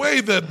 And the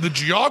way that the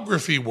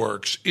geography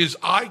works is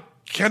I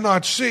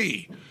cannot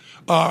see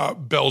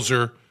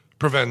Belzer,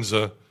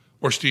 Provenza,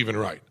 or Stephen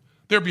Wright.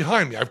 They're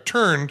behind me. I've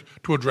turned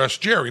to address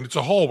Jerry, and it's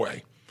a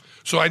hallway.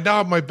 So I now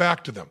have my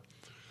back to them.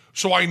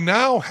 So I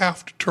now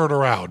have to turn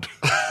around.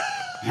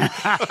 And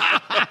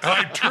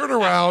I turn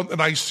around,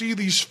 and I see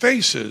these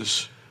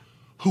faces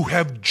who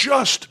have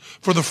just,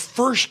 for the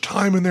first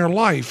time in their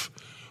life,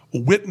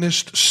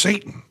 witnessed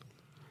Satan.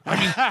 I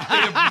mean,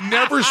 they have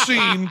never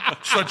seen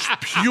such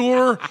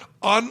pure,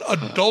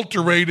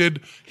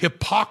 unadulterated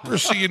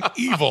hypocrisy and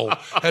evil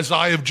as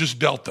I have just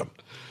dealt them.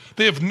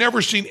 They have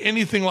never seen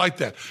anything like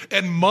that.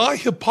 And my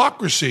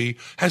hypocrisy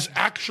has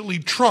actually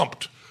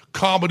trumped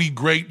comedy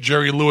great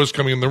Jerry Lewis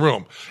coming in the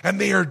room. And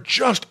they are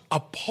just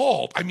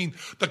appalled. I mean,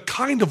 the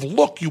kind of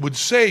look you would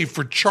save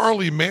for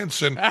Charlie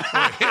Manson or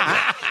Hitler.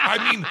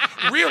 I mean,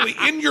 really,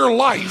 in your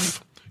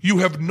life, you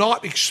have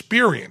not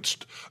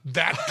experienced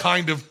that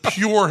kind of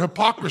pure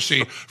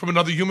hypocrisy from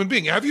another human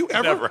being. Have you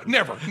ever?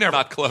 Never.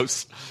 Not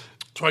close.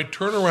 So I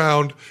turn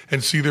around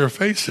and see their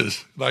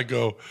faces, and I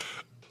go,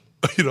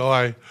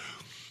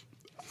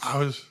 I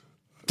was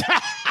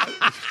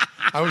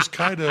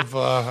kind of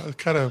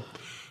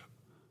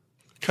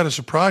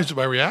surprised at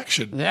my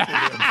reaction.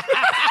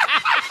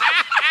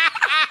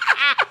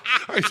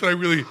 I said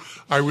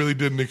I really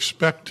didn't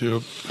expect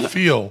to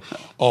feel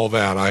all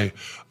that.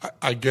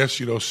 I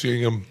guess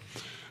seeing him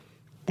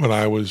when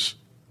I was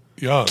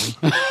young,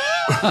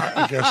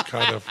 I guess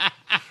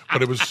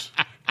but it was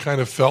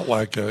kind of felt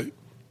like a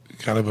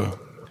kind of a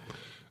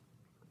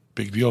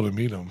big deal to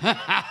meet him.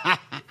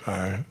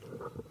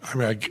 I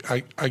mean,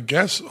 I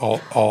guess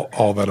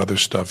all that other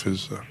stuff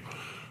is,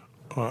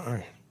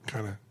 I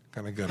kind of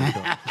got to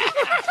go.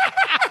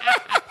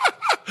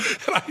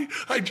 And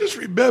I just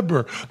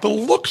remember the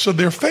looks on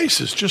their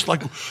faces, just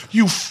like,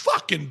 you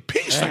fucking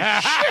piece of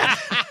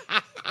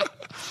shit.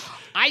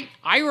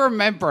 I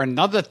remember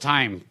another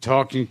time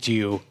talking to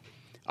you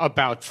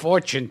about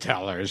fortune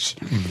tellers,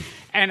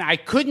 and I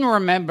couldn't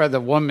remember the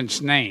woman's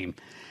name.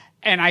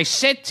 And I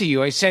said to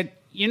you,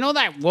 you know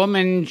that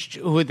woman,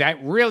 that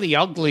really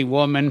ugly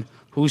woman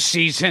who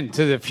sees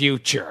into the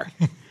future?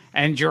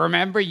 And you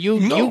remember?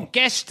 You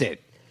guessed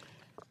it.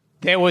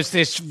 There was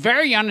this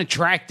very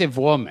unattractive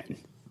woman.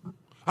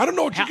 I don't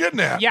know what you're getting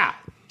at. Yeah.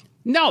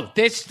 No,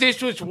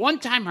 this was one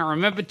time I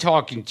remember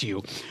talking to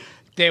you.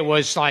 There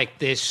was like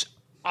this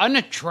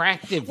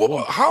unattractive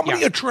woman. How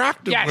many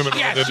attractive women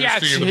are there?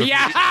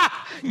 Yes.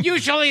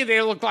 Usually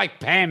they look like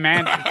Pam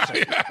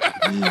Anderson.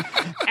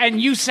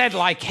 And you said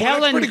like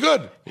Helen. That's pretty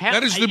good.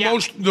 That is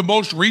the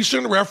most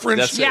recent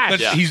reference that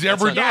he's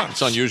ever done.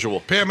 It's unusual.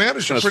 Pam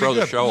Anderson, pretty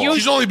good. Show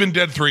She's only been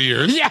dead 3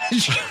 years.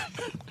 Yes.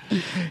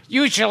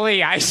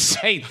 Usually I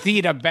say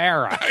Theta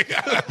Barra.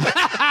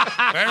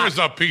 There's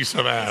a piece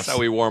of ass. That's how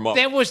we warm up.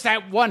 There was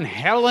that one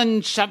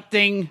Helen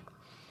something.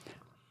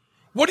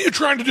 What are you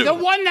trying to do? The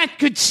one that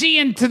could see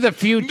into the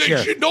future.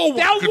 She was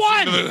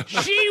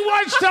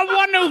the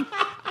one who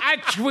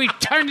actually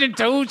turned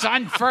into Who's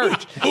on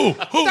First. Who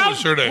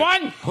was her name? The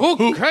one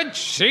who could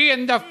see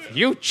in the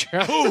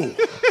future. Who?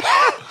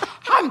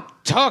 I'm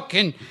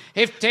talking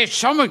if there's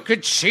someone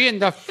could see in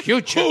the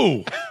future.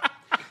 Who?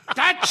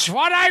 That's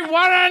what I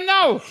want to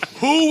know.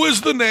 Who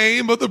is the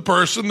name of the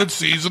person that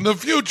sees in the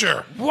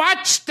future?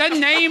 What's the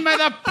name of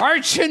the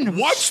person?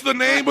 What's the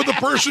name of the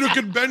person who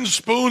can bend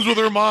spoons with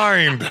her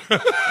mind?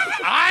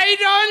 I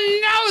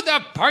don't know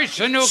the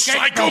person who can...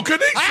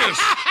 Psychokinesis!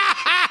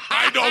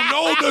 I don't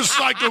know the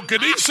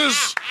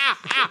psychokinesis.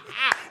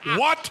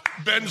 What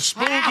bends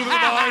spoons with her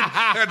mind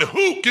and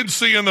who can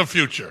see in the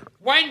future?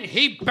 When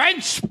he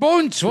bends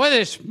spoons with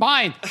his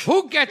mind,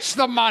 who gets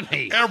the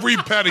money? Every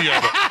penny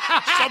of it.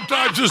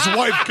 Sometimes his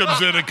wife comes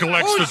in and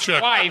collects the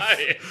check.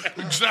 Wife?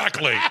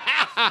 Exactly.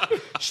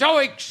 So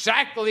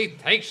exactly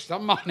takes the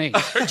money.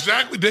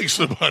 Exactly takes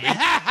the money.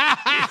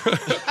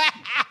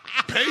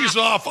 Pays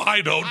off,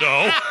 I don't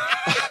know.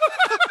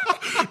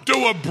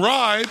 To a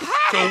bribe,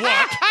 to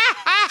what?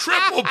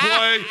 Triple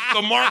play,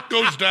 the mark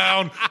goes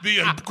down,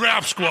 the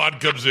graph squad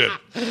comes in.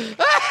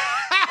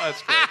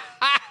 That's great.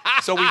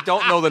 So we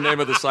don't know the name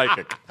of the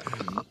psychic.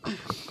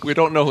 We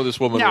don't know who this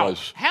woman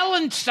was.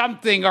 Helen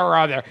something or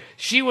other.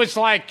 She was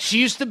like, she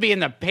used to be in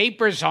the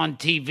papers on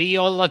TV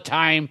all the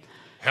time.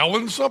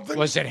 Helen something?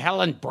 Was it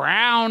Helen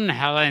Brown?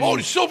 Oh,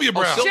 Sylvia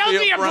Brown.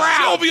 Sylvia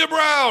Brown. Sylvia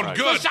Brown. Right.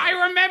 Good. Because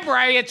I remember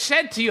I had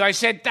said to you, I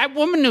said, that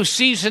woman who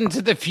sees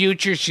into the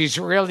future, she's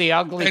really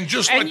ugly. And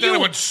just like that, I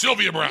went,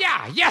 Sylvia Brown.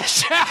 Yeah,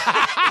 yes.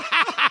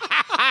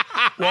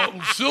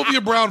 Well,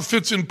 Sylvia Brown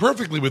fits in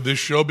perfectly with this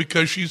show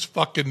because she's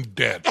fucking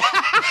dead.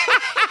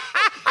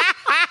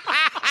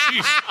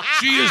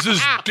 She is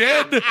as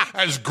dead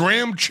as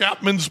Graham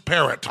Chapman's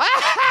parrot.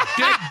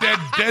 Dead, dead,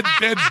 dead,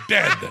 dead,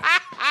 dead.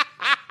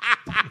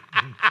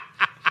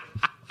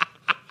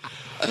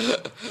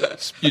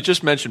 You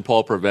just mentioned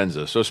Paul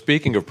Provenza. So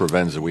speaking of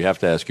Provenza, we have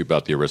to ask you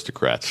about the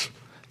Aristocrats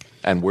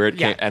and where it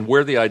came, and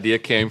where the idea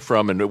came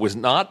from. And it was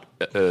not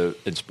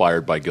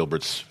inspired by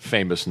Gilbert's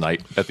famous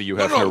night at the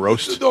UFA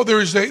roast. No,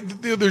 there's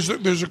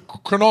a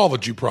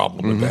chronology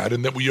problem with that,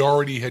 in that we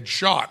already had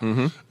shot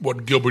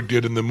what Gilbert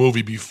did in the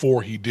movie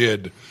before he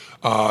did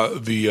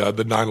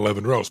the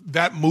 9/11 roast.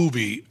 That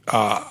movie.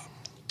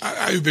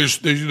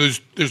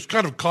 There's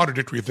kind of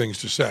contradictory things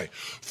to say.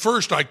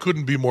 First, I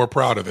couldn't be more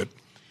proud of it.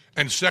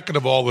 And second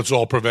of all, it's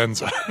all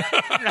Provenza.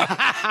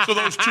 So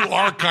those two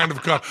are kind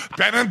of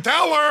Penn and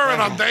Teller,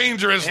 and I'm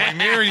dangerously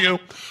near you.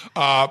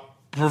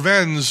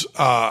 Provenza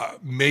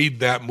made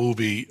that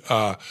movie.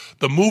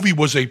 The movie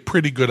was a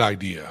pretty good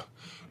idea.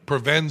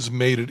 Provenza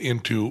made it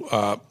into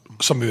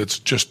something that's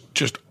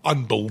just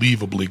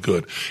unbelievably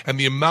good. And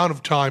the amount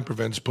of time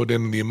Provenza put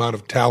in, and the amount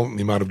of talent, and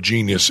the amount of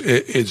genius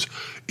is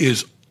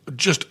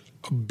just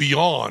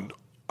beyond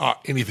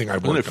anything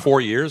I've worked on.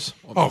 4 years?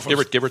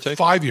 Give or take?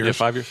 5 years. Yeah,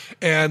 5 years.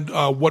 And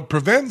what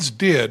Provenza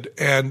did,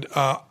 and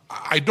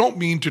I don't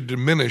mean to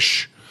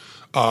diminish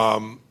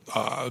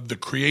the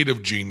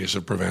creative genius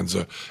of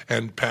Provenza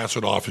and pass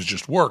it off as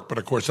just work, but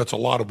of course that's a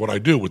lot of what I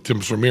do with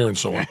Tim Vermeer and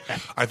so on.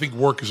 I think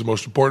work is the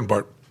most important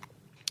part.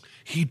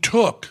 He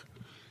took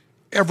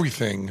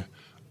everything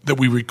that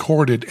we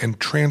recorded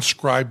and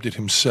transcribed it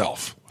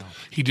himself.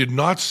 He did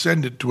not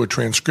send it to a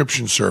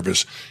transcription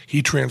service.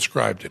 He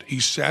transcribed it.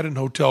 He sat in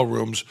hotel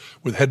rooms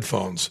with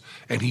headphones,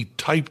 and he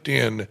typed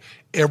in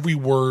every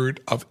word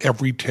of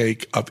every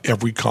take of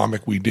every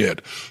comic we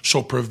did.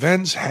 So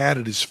Provenza had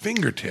at his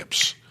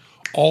fingertips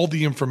all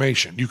the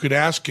information. You could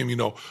ask him,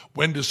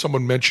 when does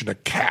someone mention a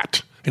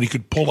cat? And he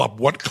could pull up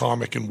what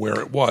comic and where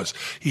it was.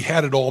 He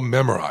had it all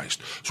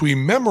memorized. So he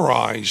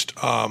memorized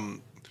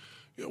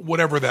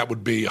whatever that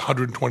would be,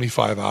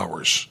 125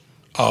 hours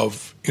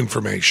of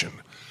information,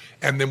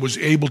 and then was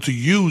able to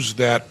use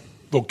that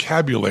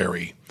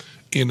vocabulary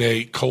in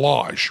a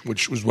collage,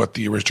 which was what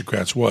the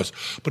Aristocrats was.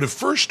 But it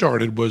first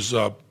started was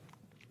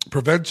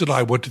Provenza and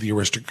I went to the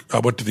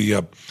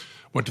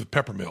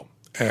Peppermill,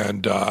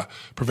 and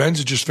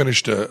Provenza just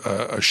finished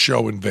a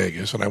show in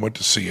Vegas, and I went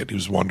to see it. It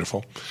was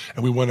wonderful,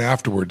 and we went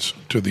afterwards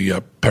to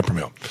the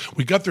Peppermill.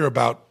 We got there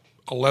about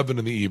 11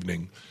 in the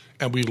evening,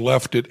 and we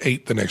left at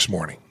 8 the next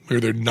morning. We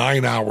were there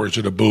 9 hours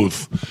at a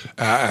booth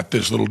at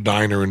this little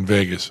diner in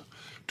Vegas,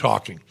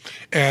 talking.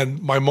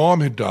 And my mom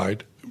had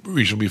died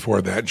recently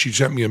before that, and she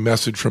sent me a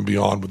message from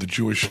beyond with a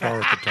Jewish star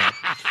at the top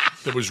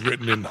that was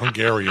written in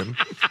Hungarian.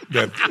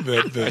 Nice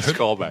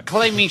callback.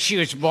 Claiming she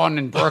was born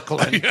in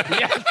Brooklyn.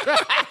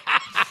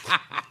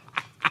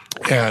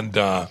 And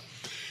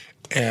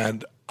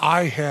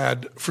I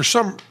had, for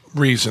some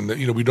reason that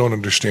we don't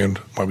understand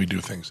why we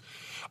do things,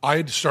 I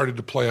had started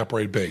to play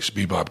upright bass,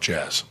 bebop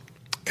jazz,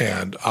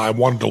 and I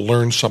wanted to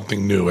learn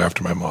something new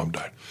after my mom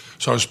died.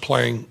 So I was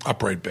playing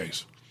upright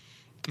bass.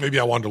 Maybe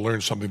I wanted to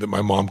learn something that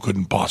my mom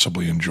couldn't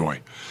possibly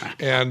enjoy.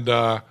 And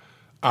I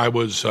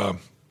was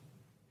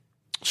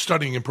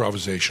studying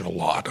improvisation a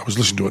lot. I was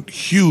listening to a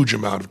huge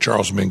amount of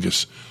Charles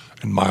Mingus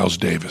and Miles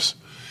Davis.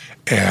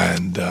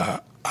 And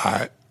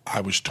I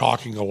was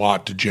talking a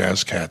lot to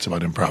jazz cats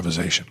about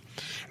improvisation.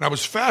 And I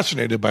was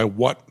fascinated by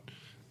what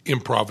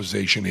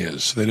improvisation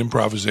is, that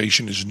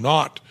improvisation is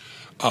not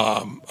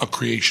a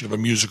creation of a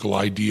musical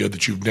idea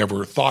that you've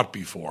never thought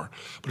before,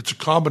 but it's a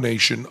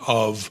combination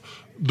of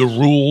the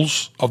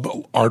rules of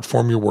the art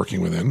form you're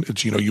working within.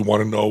 It's, you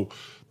want to know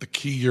the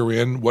key you're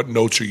in, what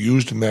notes are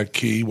used in that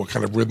key, what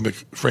kind of rhythmic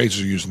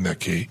phrases are used in that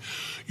key.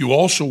 You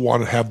also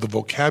want to have the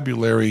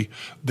vocabulary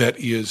that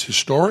is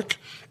historic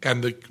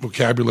and the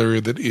vocabulary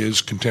that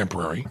is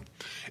contemporary.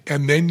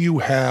 And then you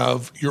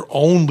have your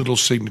own little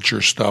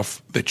signature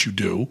stuff that you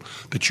do,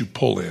 that you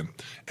pull in.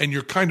 And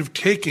you're kind of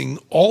taking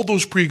all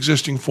those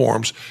pre-existing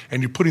forms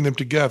and you're putting them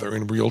together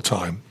in real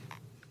time.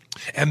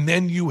 And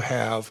then you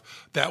have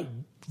that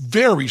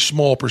very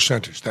small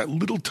percentage, that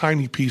little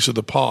tiny piece of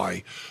the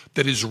pie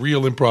that is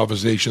real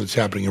improvisation that's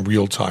happening in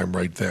real time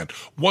right then,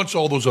 once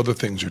all those other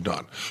things are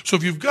done. So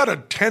if you've got a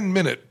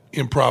 10-minute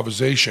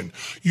improvisation,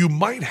 you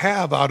might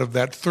have out of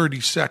that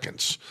 30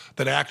 seconds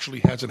that actually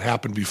hasn't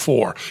happened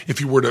before. If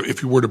you were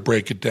to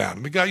break it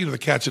down, the guy, the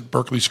cats at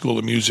Berklee School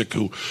of Music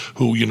who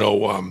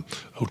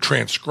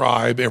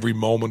transcribe every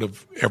moment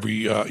of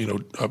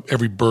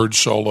every Bird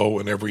solo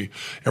and every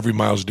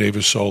Miles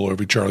Davis solo,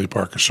 every Charlie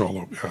Parker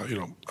solo,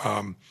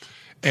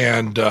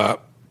 and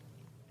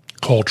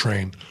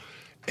Coltrane.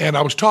 And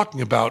I was talking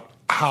about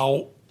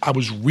how I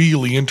was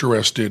really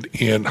interested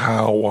in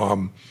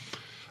how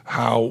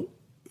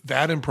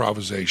that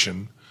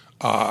improvisation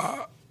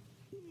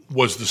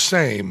was the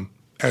same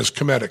as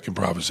comedic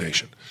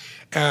improvisation.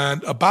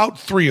 And about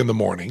 3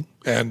 a.m,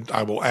 and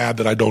I will add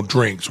that I don't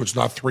drink, so it's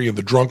not 3 in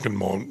the drunken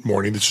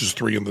morning, this is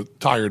 3 in the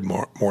tired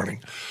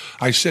morning.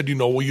 I said,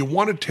 you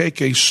want to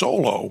take a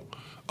solo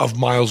of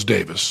Miles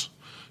Davis,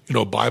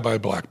 Bye Bye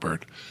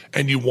Blackbird,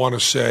 and you want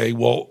to say,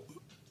 well,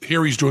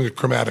 here he's doing a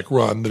chromatic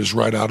run that is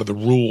right out of the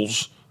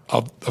rules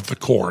of the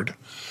chord.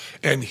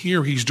 And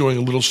here he's doing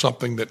a little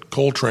something that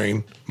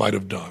Coltrane might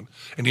have done.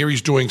 And here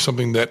he's doing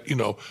something that,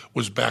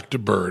 was back to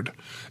Bird.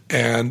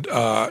 And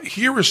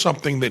here is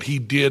something that he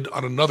did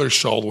on another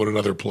solo in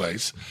another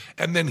place.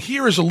 And then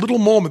here is a little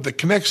moment that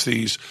connects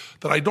these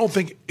that I don't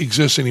think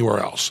exists anywhere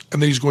else.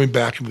 And then he's going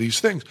back into these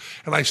things.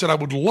 And I said I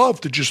would love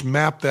to just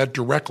map that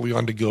directly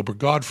onto Gilbert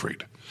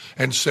Gottfried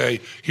and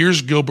say,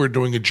 here's Gilbert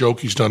doing a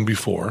joke he's done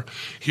before.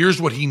 Here's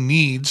what he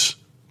needs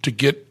to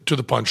get to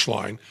the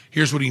punchline.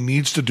 Here's what he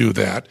needs to do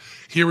that.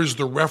 Here is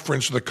the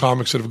reference to the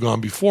comics that have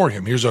gone before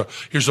him. Here's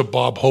a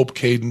Bob Hope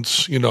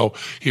cadence.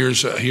 Here's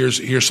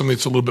something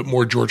that's a little bit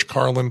more George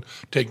Carlin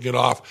taking it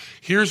off.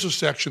 Here's a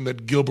section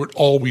that Gilbert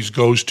always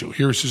goes to.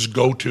 Here's his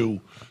go-to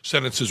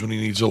sentences when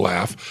he needs a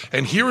laugh.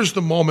 And here is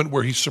the moment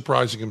where he's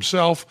surprising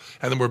himself,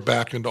 and then we're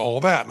back into all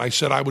that. And I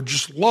said I would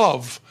just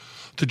love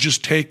to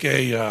just take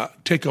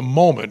a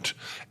moment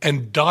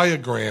and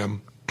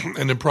diagram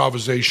an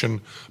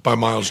improvisation by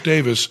Miles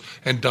Davis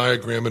and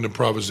diagram an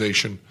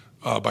improvisation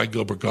by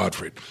Gilbert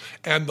Gottfried.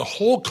 And the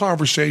whole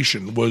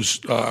conversation was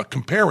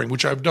comparing,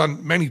 which I've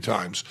done many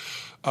times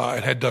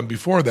and had done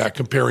before that,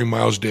 comparing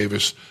Miles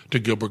Davis to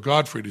Gilbert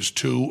Gottfried as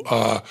two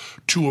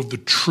of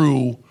the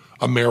true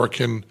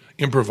American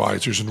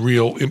improvisers and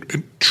real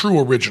true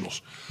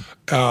originals,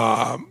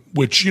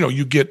 which,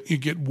 you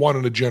get one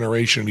in a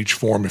generation in each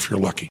form if you're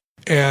lucky.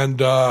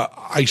 And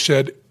I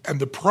said, and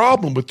the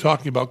problem with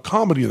talking about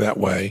comedy that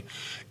way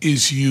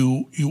is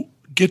you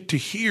get to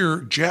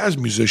hear jazz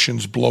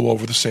musicians blow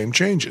over the same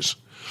changes.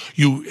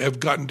 You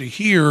have gotten to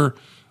hear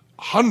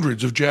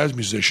hundreds of jazz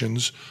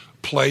musicians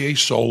play a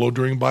solo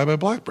during Bye Bye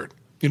Blackbird.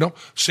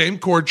 Same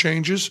chord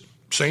changes,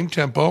 same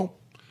tempo,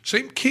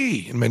 same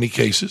key in many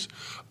cases.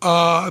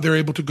 They're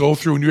able to go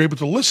through and you're able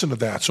to listen to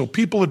that. So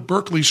people at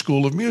Berklee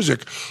School of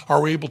Music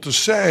are able to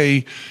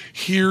say,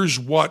 here's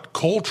what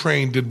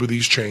Coltrane did with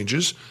these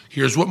changes.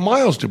 Here's what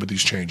Miles did with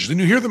these changes.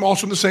 And you hear them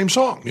also in the same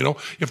song.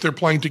 If they're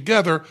playing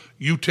together,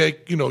 you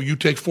take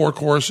 4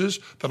 choruses,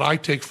 then I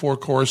take 4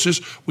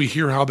 choruses. We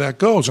hear how that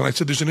goes. And I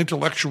said, there's an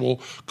intellectual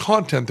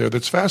content there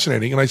that's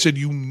fascinating. And I said,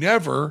 you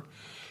never,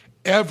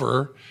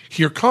 ever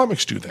hear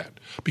comics do that.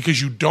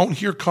 Because you don't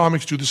hear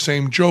comics do the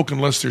same joke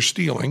unless they're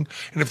stealing.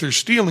 And if they're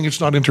stealing,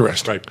 it's not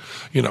interesting.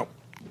 Right.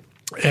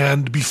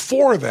 And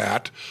before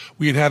that,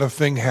 we had a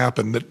thing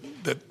happen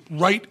that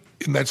right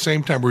in that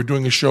same time, we were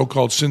doing a show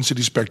called Sin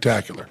City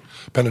Spectacular,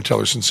 Penn and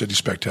Teller's Sin City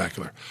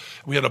Spectacular.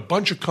 We had a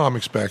bunch of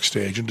comics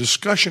backstage, and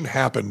discussion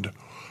happened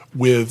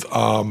with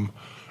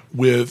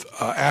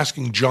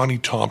asking Johnny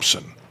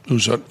Thompson,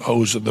 who's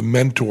the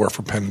mentor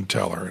for Penn and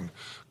Teller and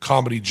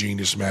comedy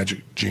genius,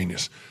 magic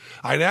genius.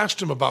 I'd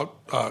asked him about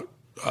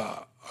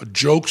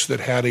jokes that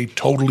had a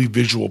totally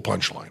visual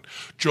punchline.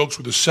 Jokes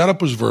where the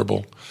setup was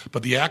verbal,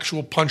 but the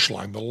actual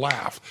punchline, the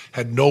laugh,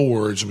 had no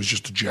words and was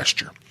just a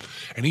gesture.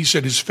 And he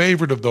said his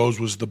favorite of those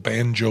was the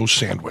banjo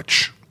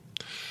sandwich.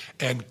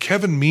 And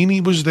Kevin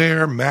Meaney was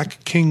there,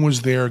 Mac King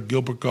was there,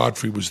 Gilbert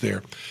Gottfried was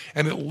there.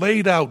 And it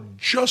laid out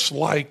just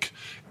like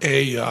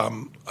a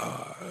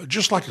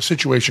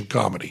situation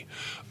comedy.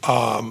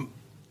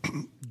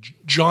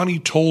 Johnny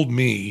told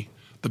me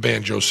the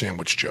banjo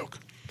sandwich joke.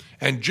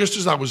 And just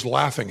as I was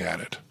laughing at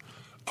it,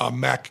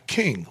 Mac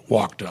King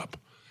walked up.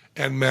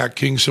 And Mac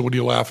King said, what are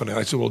you laughing at?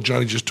 I said, well,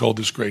 Johnny just told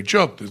this great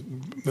joke,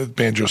 the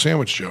banjo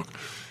sandwich joke.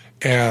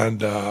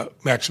 And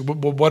Mac said,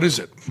 well, what is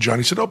it? And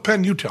Johnny said, oh,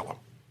 Penn, you tell him.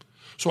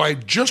 So I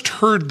had just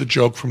heard the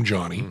joke from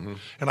Johnny,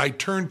 and I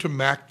turned to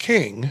Mac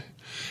King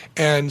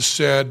and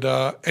said,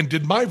 and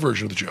did my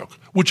version of the joke,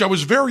 which I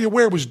was very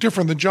aware was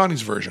different than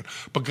Johnny's version,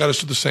 but got us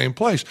to the same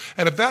place.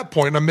 And at that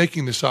point, and I'm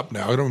making this up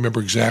now, I don't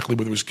remember exactly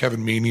whether it was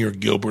Kevin Meaney or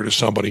Gilbert or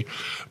somebody,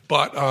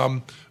 but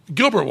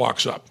Gilbert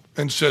walks up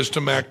and says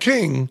to Mac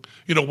King,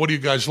 what are you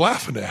guys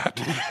laughing at?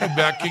 And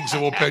Mac King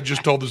said, well, Penn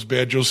just told this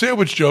banjo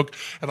sandwich joke.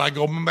 And I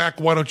go, Mac,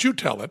 why don't you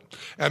tell it?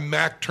 And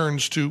Mac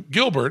turns to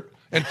Gilbert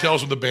and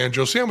tells him the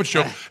banjo sandwich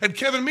joke. And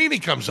Kevin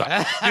Meaney comes up.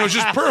 It's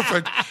just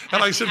perfect.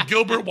 And I said,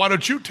 Gilbert, why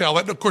don't you tell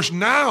it? And, of course,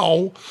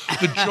 now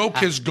the joke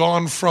has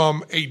gone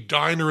from a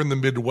diner in the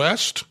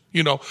Midwest,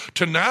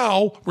 to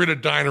now we're in a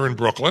diner in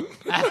Brooklyn.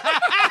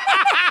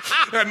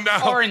 And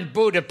now, or in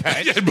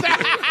Budapest.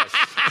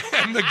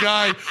 And the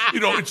guy,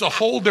 it's a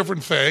whole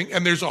different thing,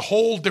 and there's a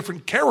whole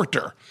different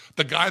character.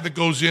 The guy that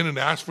goes in and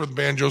asks for the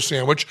banjo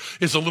sandwich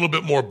is a little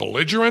bit more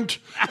belligerent,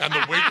 and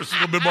the waitress is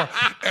a little bit more.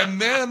 And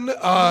then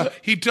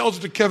he tells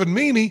it to Kevin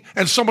Meaney,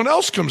 and someone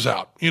else comes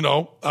out.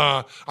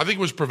 I think it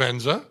was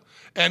Provenza,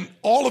 and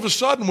all of a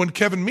sudden, when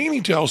Kevin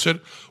Meaney tells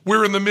it,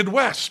 we're in the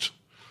Midwest.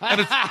 And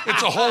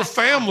it's a whole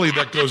family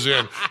that goes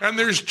in, and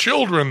there's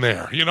children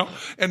there,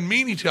 And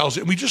Meaney tells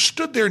it, and we just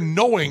stood there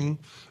knowing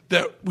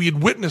that we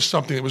had witnessed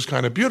something that was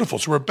kind of beautiful.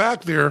 So we're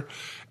back there,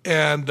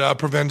 and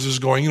Provenza's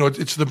going,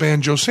 it's the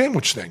banjo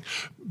sandwich thing.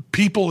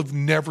 People have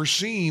never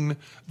seen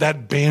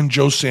that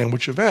banjo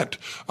sandwich event.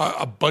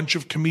 A bunch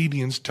of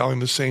comedians telling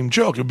the same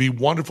joke. It would be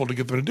wonderful to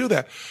get them to do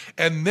that.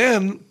 And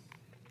then,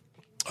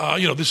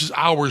 this is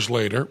hours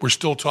later. We're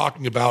still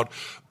talking about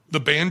the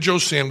banjo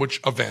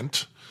sandwich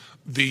event,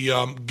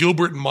 the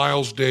Gilbert and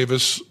Miles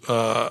Davis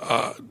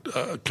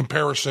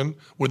comparison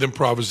with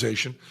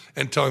improvisation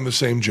and telling the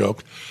same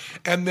joke.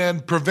 And then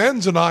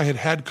Provenz and I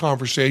had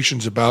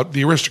conversations about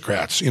the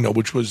Aristocrats,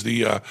 which was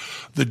the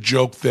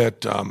joke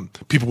that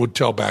people would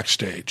tell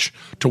backstage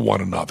to one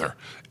another.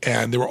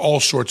 And there were all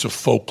sorts of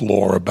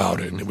folklore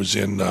about it. And it was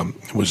in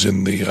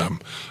the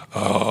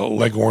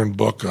Leghorn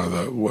book.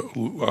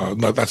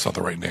 No, that's not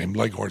the right name.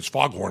 Leghorn's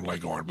Foghorn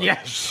Leghorn. But,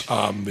 yes.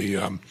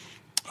 The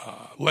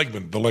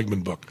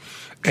Legman book.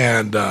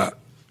 And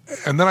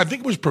then I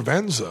think it was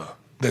Provenza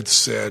that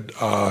said,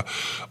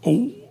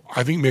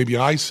 I think maybe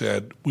I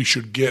said we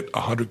should get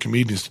 100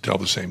 comedians to tell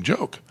the same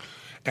joke.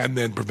 And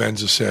then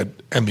Provenza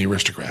said, and the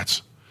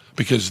Aristocrats.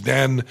 Because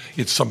then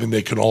it's something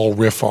they can all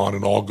riff on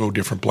and all go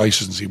different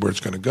places and see where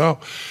it's going to go.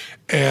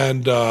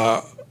 And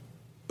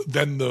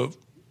then the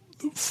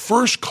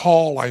first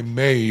call I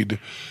made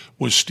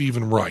was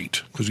Stephen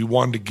Wright, because we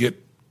wanted to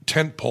get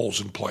tent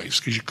poles in place,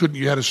 because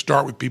you had to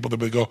start with people that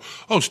would go,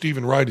 oh,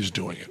 Stephen Wright is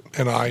doing it.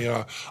 And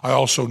I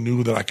also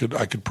knew that I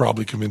could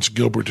probably convince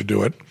Gilbert to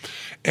do it.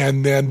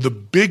 And then the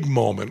big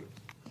moment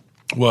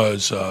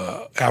was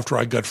after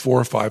I got 4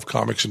 or 5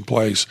 comics in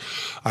place,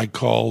 I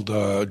called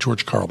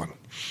George Carlin.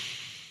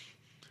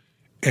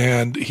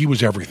 And he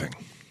was everything.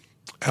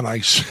 And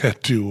I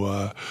said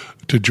to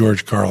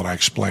George Carlin, I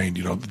explained,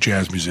 the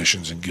jazz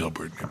musicians and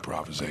Gilbert and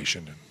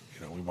improvisation,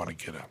 and we want to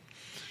get up.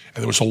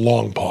 And there was a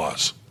long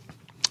pause.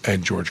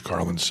 And George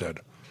Carlin said,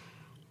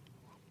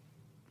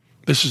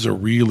 this is a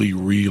really,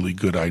 really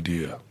good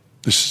idea.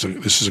 This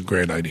is a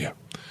great idea.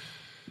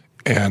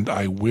 And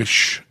I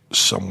wish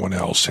someone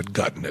else had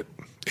gotten it.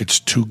 It's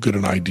too good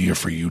an idea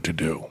for you to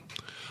do.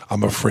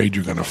 I'm afraid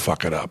you're going to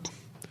fuck it up.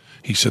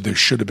 He said there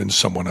should have been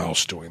someone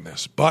else doing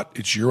this. But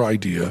it's your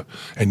idea,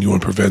 and you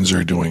and Provenza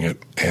are doing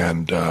it.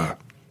 And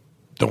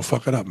don't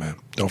fuck it up, man.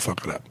 Don't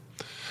fuck it up.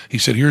 He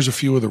said, here's a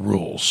few of the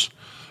rules.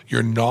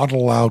 You're not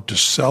allowed to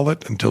sell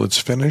it until it's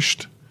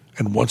finished.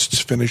 And once it's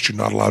finished, you're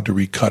not allowed to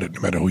recut it, no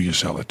matter who you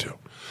sell it to.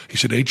 He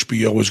said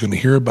HBO is going to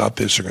hear about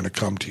this. They're going to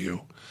come to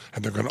you,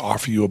 and they're going to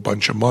offer you a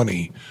bunch of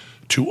money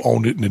to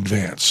own it in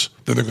advance.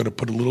 Then they're going to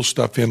put a little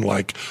stuff in,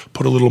 like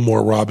put a little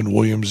more Robin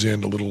Williams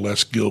in, a little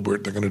less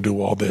Gilbert. They're going to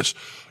do all this.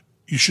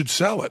 You should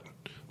sell it,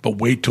 but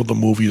wait till the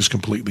movie is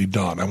completely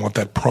done. I want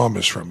that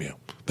promise from you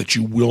that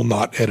you will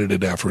not edit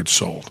it after it's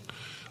sold.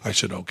 I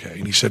said, okay.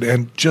 And he said,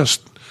 and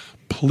just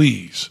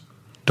please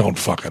don't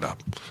fuck it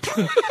up.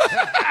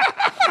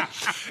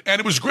 And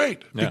it was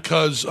great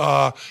because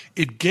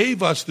it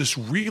gave us this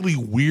really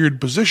weird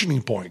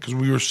positioning point, because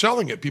when we were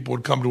selling it, people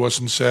would come to us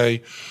and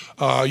say,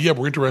 yeah,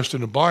 we're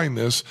interested in buying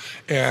this,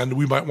 and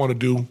we might want to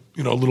do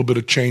a little bit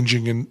of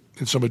changing and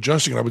some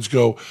adjusting. And I would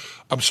go,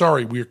 I'm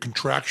sorry, we are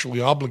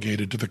contractually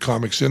obligated to the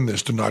comics in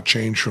this to not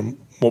change from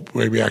what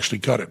way we actually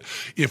cut it.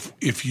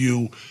 If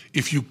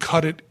you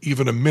cut it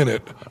even a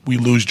minute, we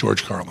lose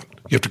George Carlin.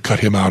 You have to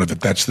cut him out of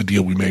it. That's the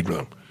deal we made with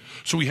him.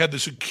 So we had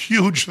this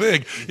huge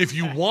thing. If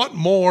you want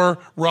more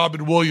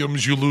Robin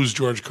Williams, you lose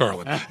George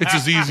Carlin. It's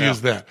as easy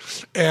as that.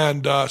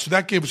 And so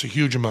that gave us a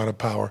huge amount of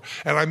power.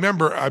 And I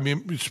remember,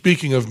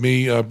 speaking of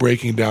me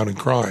breaking down and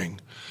crying,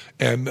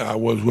 and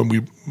was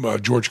when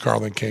George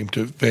Carlin came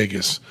to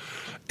Vegas,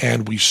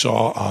 and we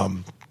saw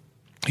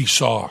he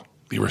saw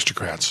the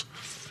Aristocrats,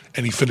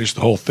 and he finished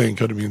the whole thing,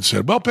 come to me and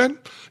said, "Well, Penn,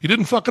 you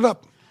didn't fuck it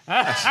up."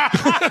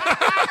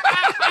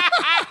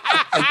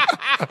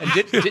 And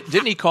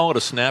didn't he call it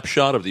a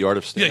snapshot of the art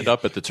of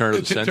stand-up at the turn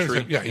of the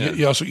century? Yeah,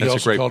 he also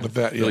called it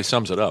that. Yeah. Really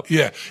sums it up.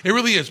 Yeah, it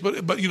really is.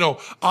 But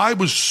I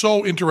was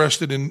so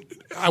interested in.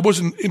 I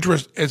wasn't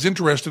as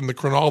interested in the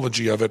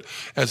chronology of it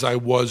as I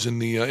was in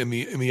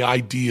the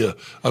idea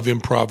of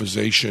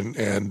improvisation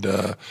and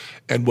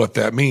what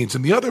that means.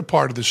 And the other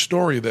part of the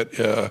story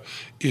that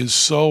is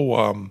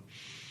so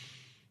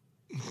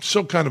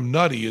kind of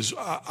nutty is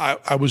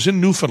I was in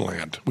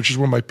Newfoundland, which is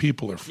where my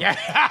people are from.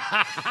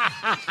 Yeah.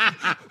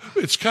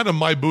 It's kind of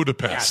my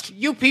Budapest. Yeah.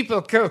 You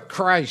people killed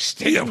Christ,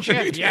 didn't you?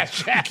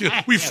 Yes.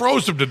 We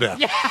froze him to death.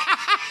 Yeah.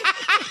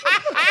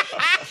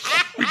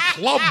 We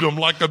clubbed him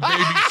like a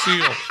baby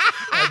seal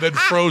and then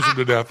froze him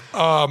to death.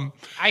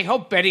 I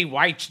hope Betty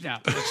White's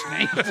not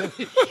listening to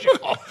this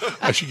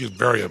show. She gets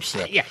very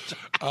upset. Yes.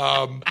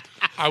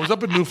 I was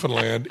up in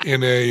Newfoundland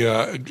in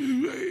a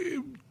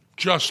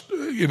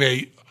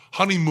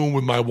honeymoon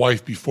with my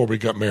wife before we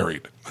got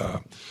married,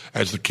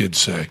 as the kids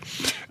say.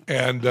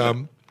 And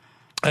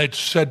I had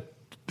said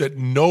that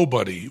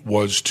nobody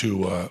was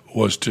to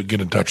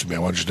get in touch with me. I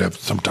wanted to have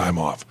some time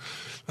off.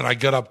 And I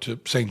got up to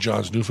St.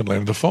 John's, Newfoundland,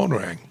 and the phone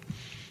rang.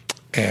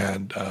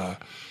 And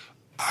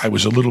I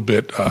was a little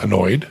bit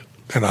annoyed,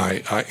 and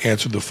I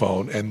answered the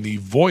phone, and the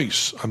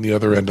voice on the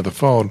other end of the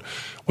phone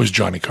was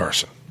Johnny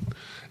Carson.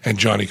 And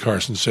Johnny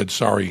Carson said,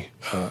 "Sorry,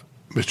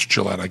 Mr.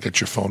 Jillette, I got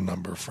your phone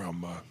number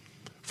from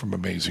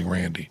Amazing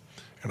Randy,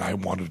 and I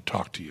wanted to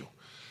talk to you."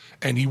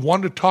 And he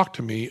wanted to talk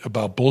to me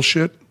about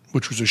Bullshit,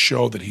 which was a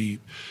show that he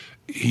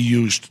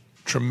used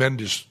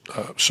tremendous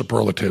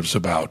superlatives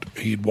about.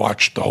 He'd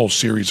watched the whole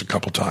series a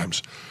couple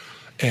times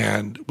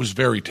and was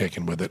very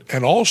taken with it,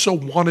 and also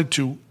wanted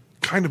to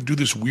kind of do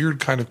this weird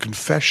kind of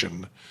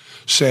confession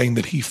saying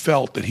that he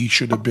felt that he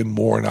should have been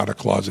more an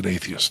out-of-closet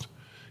atheist.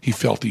 He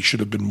felt he should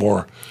have been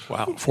more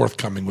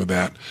forthcoming with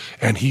that,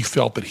 and he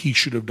felt that he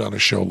should have done a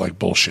show like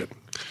Bullshit.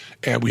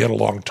 And we had a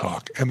long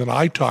talk. And then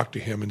I talked to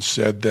him and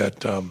said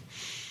that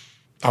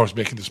I was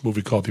making this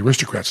movie called The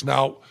Aristocrats.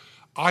 Now,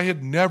 I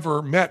had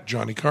never met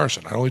Johnny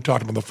Carson. I only talked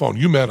to him on the phone.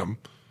 You met him.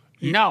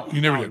 You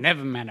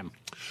never met him.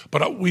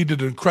 But we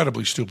did an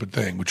incredibly stupid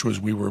thing, which was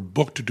we were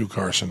booked to do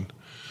Carson.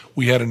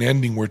 We had an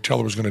ending where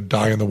Teller was going to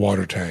die in the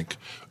water tank.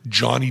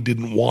 Johnny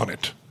didn't want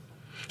it.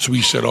 So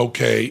he said,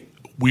 "Okay,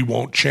 we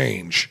won't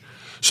change."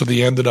 So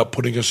they ended up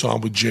putting us on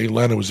with Jay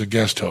Leno as a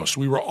guest host.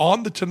 We were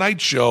on The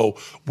Tonight Show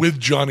with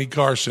Johnny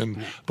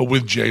Carson, but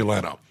with Jay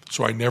Leno.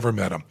 So I never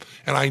met him.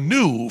 And I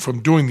knew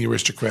from doing The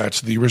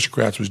Aristocrats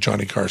was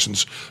Johnny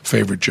Carson's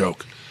favorite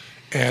joke.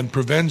 And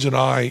Provenz and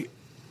I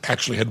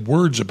actually had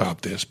words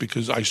about this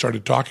because I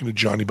started talking to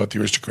Johnny about The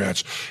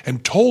Aristocrats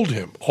and told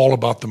him all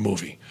about the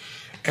movie.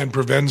 And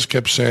Provenz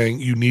kept saying,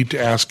 "You need to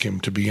ask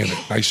him to be in it."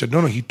 And I said,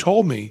 no, he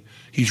told me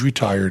he's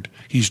retired.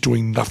 He's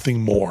doing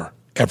nothing more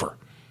ever.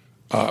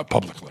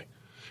 Publicly.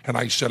 And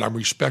I said, I'm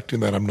respecting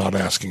that. I'm not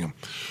asking him.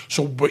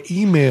 So by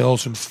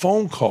emails and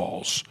phone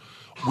calls,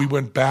 we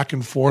went back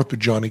and forth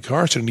with Johnny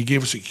Carson, and he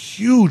gave us a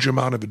huge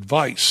amount of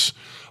advice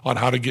on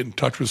how to get in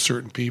touch with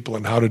certain people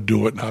and how to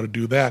do it and how to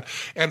do that.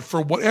 And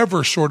for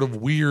whatever sort of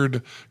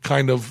weird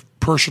kind of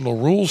personal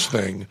rules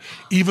thing,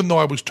 even though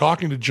I was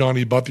talking to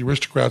Johnny about The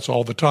Aristocrats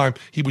all the time,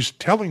 he was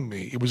telling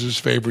me it was his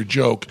favorite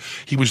joke.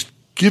 He was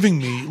giving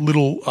me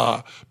little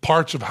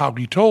parts of how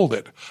he told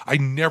it. I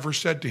never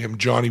said to him,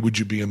 "Johnny, would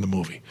you be in the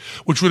movie?"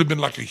 Which would have been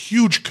like a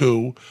huge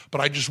coup,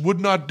 but I just would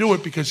not do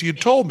it because he had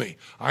told me,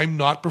 I'm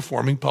not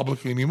performing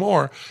publicly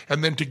anymore.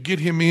 And then to get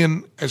him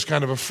in as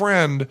kind of a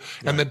friend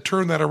and then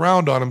turn that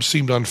around on him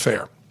seemed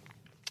unfair.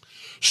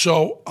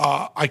 So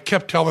I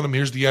kept telling him,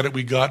 here's the edit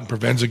we got, and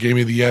Provenza gave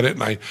me the edit,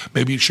 and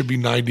maybe it should be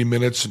 90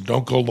 minutes and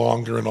don't go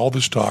longer and all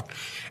this talk.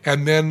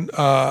 And then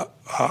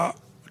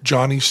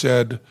Johnny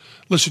said,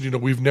 "Listen,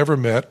 we've never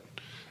met,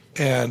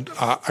 and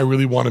I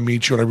really want to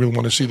meet you, and I really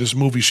want to see this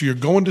movie. So you're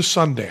going to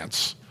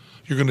Sundance.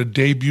 You're going to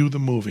debut the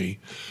movie.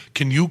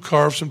 Can you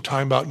carve some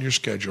time out in your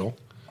schedule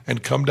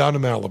and come down to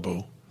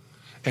Malibu,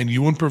 and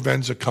you and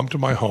Provenza come to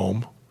my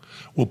home.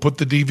 We'll put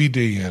the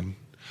DVD in.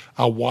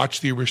 I'll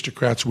watch The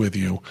Aristocrats with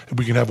you, and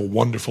we can have a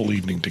wonderful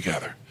evening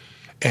together."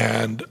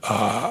 And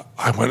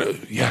I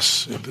went,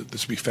 yes,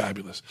 this would be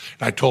fabulous.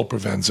 And I told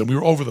Provenza, we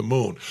were over the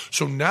moon.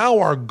 So now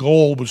our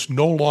goal was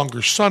no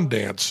longer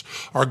Sundance.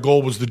 Our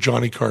goal was the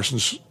Johnny Carson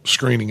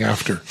screening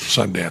after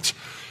Sundance.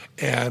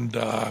 And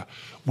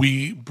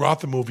we brought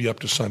the movie up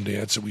to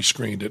Sundance, and we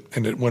screened it,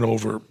 and it went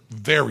over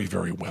very,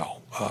 very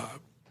well.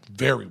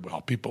 Very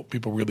well.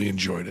 People really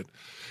enjoyed it.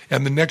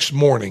 And the next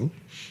morning,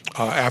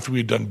 after we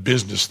had done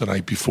business the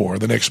night before,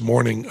 the next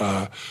morning,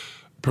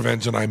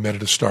 Provenza and I met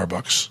at a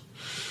Starbucks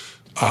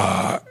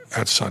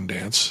at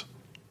Sundance,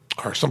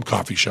 or some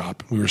coffee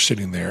shop. We were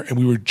sitting there, and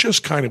we were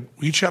just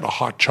we each had a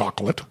hot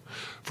chocolate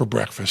for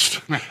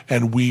breakfast,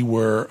 and we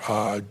were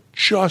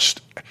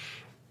just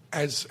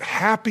as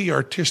happy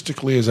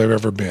artistically as I've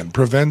ever been.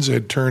 Provenza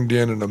had turned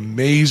in an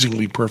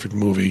amazingly perfect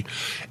movie.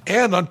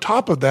 And on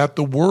top of that,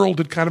 the world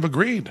had kind of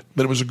agreed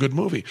that it was a good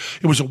movie.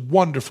 It was a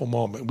wonderful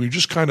moment. We were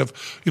just kind of,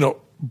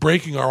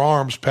 breaking our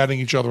arms, patting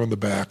each other on the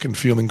back and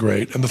feeling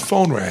great. And the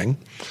phone rang.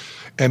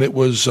 And it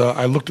was,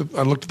 I looked at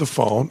the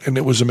phone, and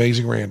it was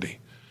Amazing Randy.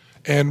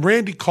 And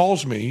Randy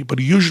calls me, but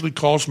he usually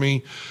calls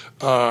me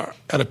at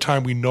a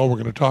time we know we're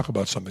going to talk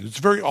about something. It's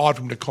very odd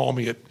for him to call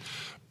me at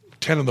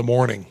 10 in the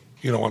morning,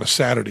 on a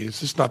Saturday.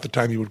 It's just not the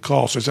time he would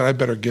call. So I said, I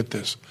better get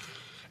this.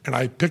 And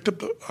I picked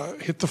up,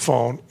 hit the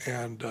phone,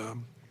 and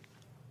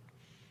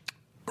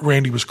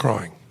Randy was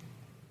crying.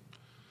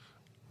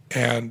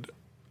 And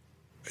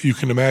you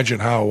can imagine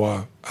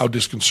how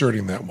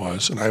disconcerting that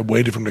was. And I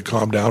waited for him to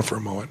calm down for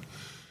a moment.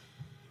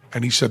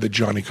 And he said that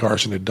Johnny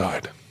Carson had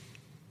died.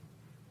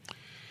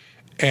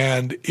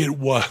 And it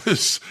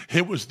was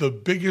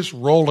the biggest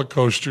roller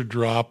coaster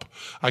drop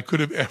I could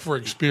have ever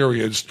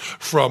experienced,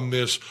 from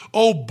this,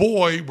 oh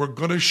boy, we're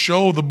going to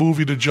show the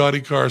movie to Johnny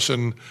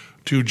Carson,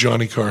 to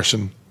Johnny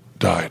Carson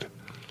died.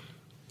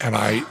 And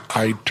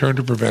I turned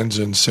to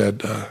Provenza and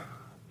said,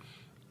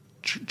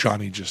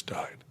 Johnny just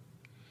died.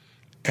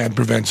 And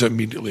Provenza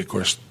immediately, of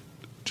course,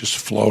 just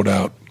flowed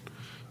out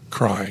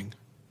crying.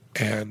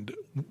 And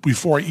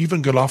before I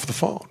even got off the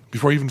phone,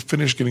 before I even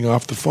finished getting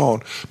off the phone,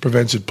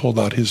 Provenza had pulled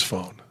out his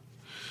phone.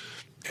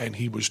 And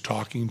he was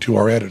talking to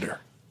our editor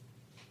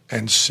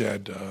and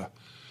said,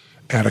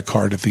 add a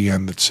card at the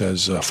end that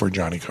says, for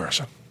Johnny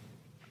Carson.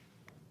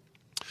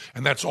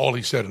 And that's all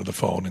he said into the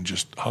phone, and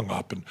just hung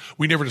up. And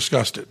we never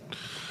discussed it.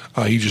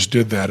 He just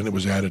did that, and it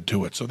was added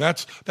to it. So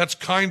that's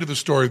kind of the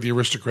story of the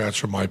Aristocrats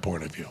from my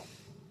point of view.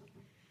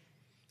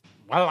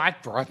 Well, I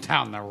brought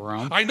down the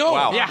room. I know.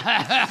 Wow.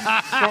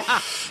 Yeah.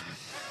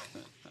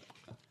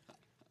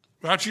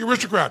 That's the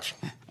Aristocrats.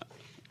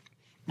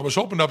 I was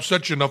hoping to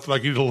upset you enough that I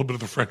could eat a little bit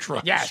of the French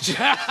fries. Yes.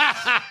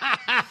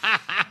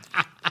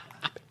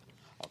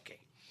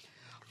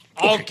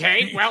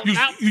 Okay. Well,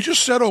 you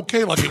just said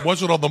okay like it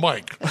wasn't on the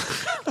mic.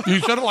 You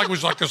said it like it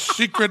was like a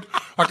secret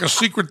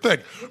thing.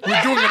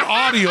 We're doing an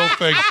audio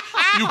thing.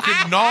 You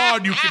can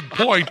nod, you can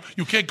point.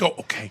 You can't go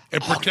okay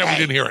and pretend we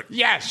didn't hear it.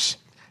 Yes.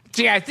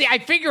 See, I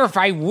figure if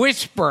I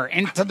whisper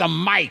into the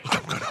mic,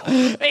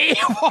 it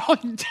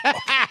won't.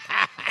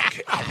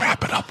 Okay, I'll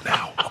wrap it up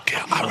now.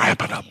 Okay, I'll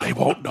wrap it up. They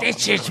won't know.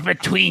 This is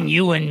between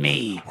you and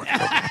me.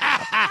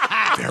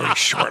 Very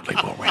shortly,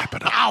 we'll wrap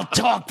it up. I'll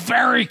talk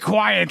very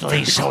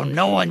quietly so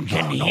no one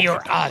can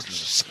hear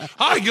us.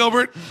 Hi,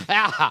 Gilbert.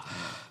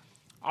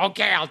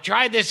 Okay, I'll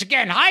try this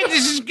again. Hi,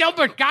 this is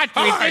Gilbert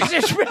Gottfried. This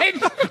has been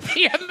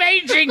the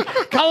Amazing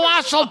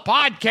Colossal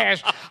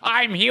Podcast.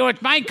 I'm here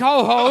with my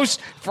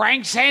co-host,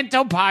 Frank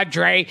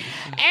Santopadre,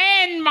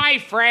 and my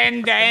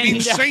friend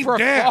and Saint performer.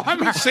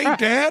 Dad. Saint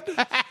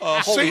Dad?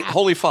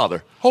 Holy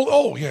Father.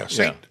 Oh, yeah,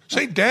 Saint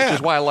Dad. Which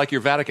is why I like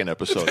your Vatican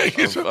episode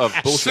of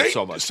bullshit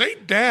so much.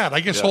 Saint Dad. I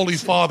guess Holy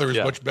Father is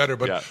much better,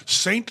 but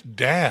Saint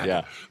Dad.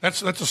 Yeah.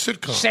 That's a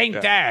sitcom. Saint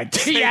Dad.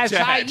 Saint Yes,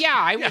 Dad.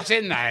 I was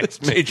in that.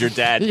 It's Major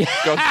Dad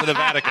goes to the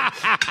Vatican.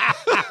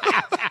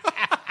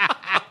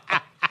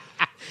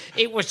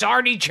 It was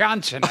Artie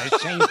Johnson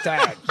as Saint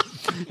Dad.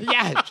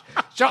 Yes.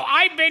 So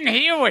I've been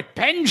here with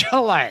Penn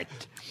Jillette.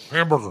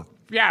 Hamburger.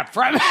 Yeah,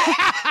 from...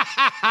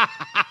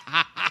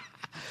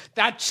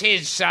 That's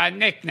his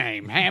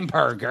nickname,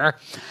 Hamburger.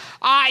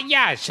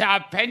 Yes,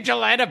 Penn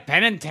Jillette of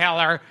Penn and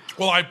Teller.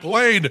 Well, I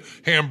played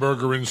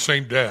Hamburger in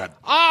Saint Dad.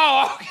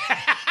 Oh, okay.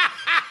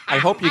 I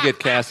hope you get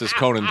cast as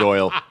Conan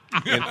Doyle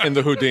in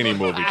the Houdini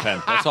movie,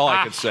 Penn. That's all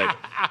I can say.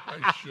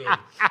 I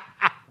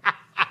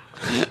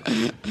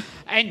should.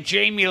 And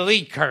Jamie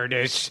Lee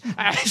Curtis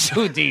as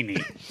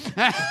Houdini.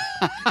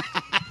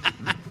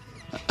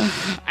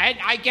 And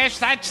I guess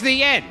that's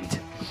the end.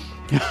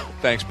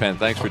 Thanks, Penn.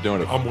 Thanks for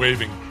doing it. I'm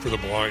waving for the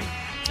blind.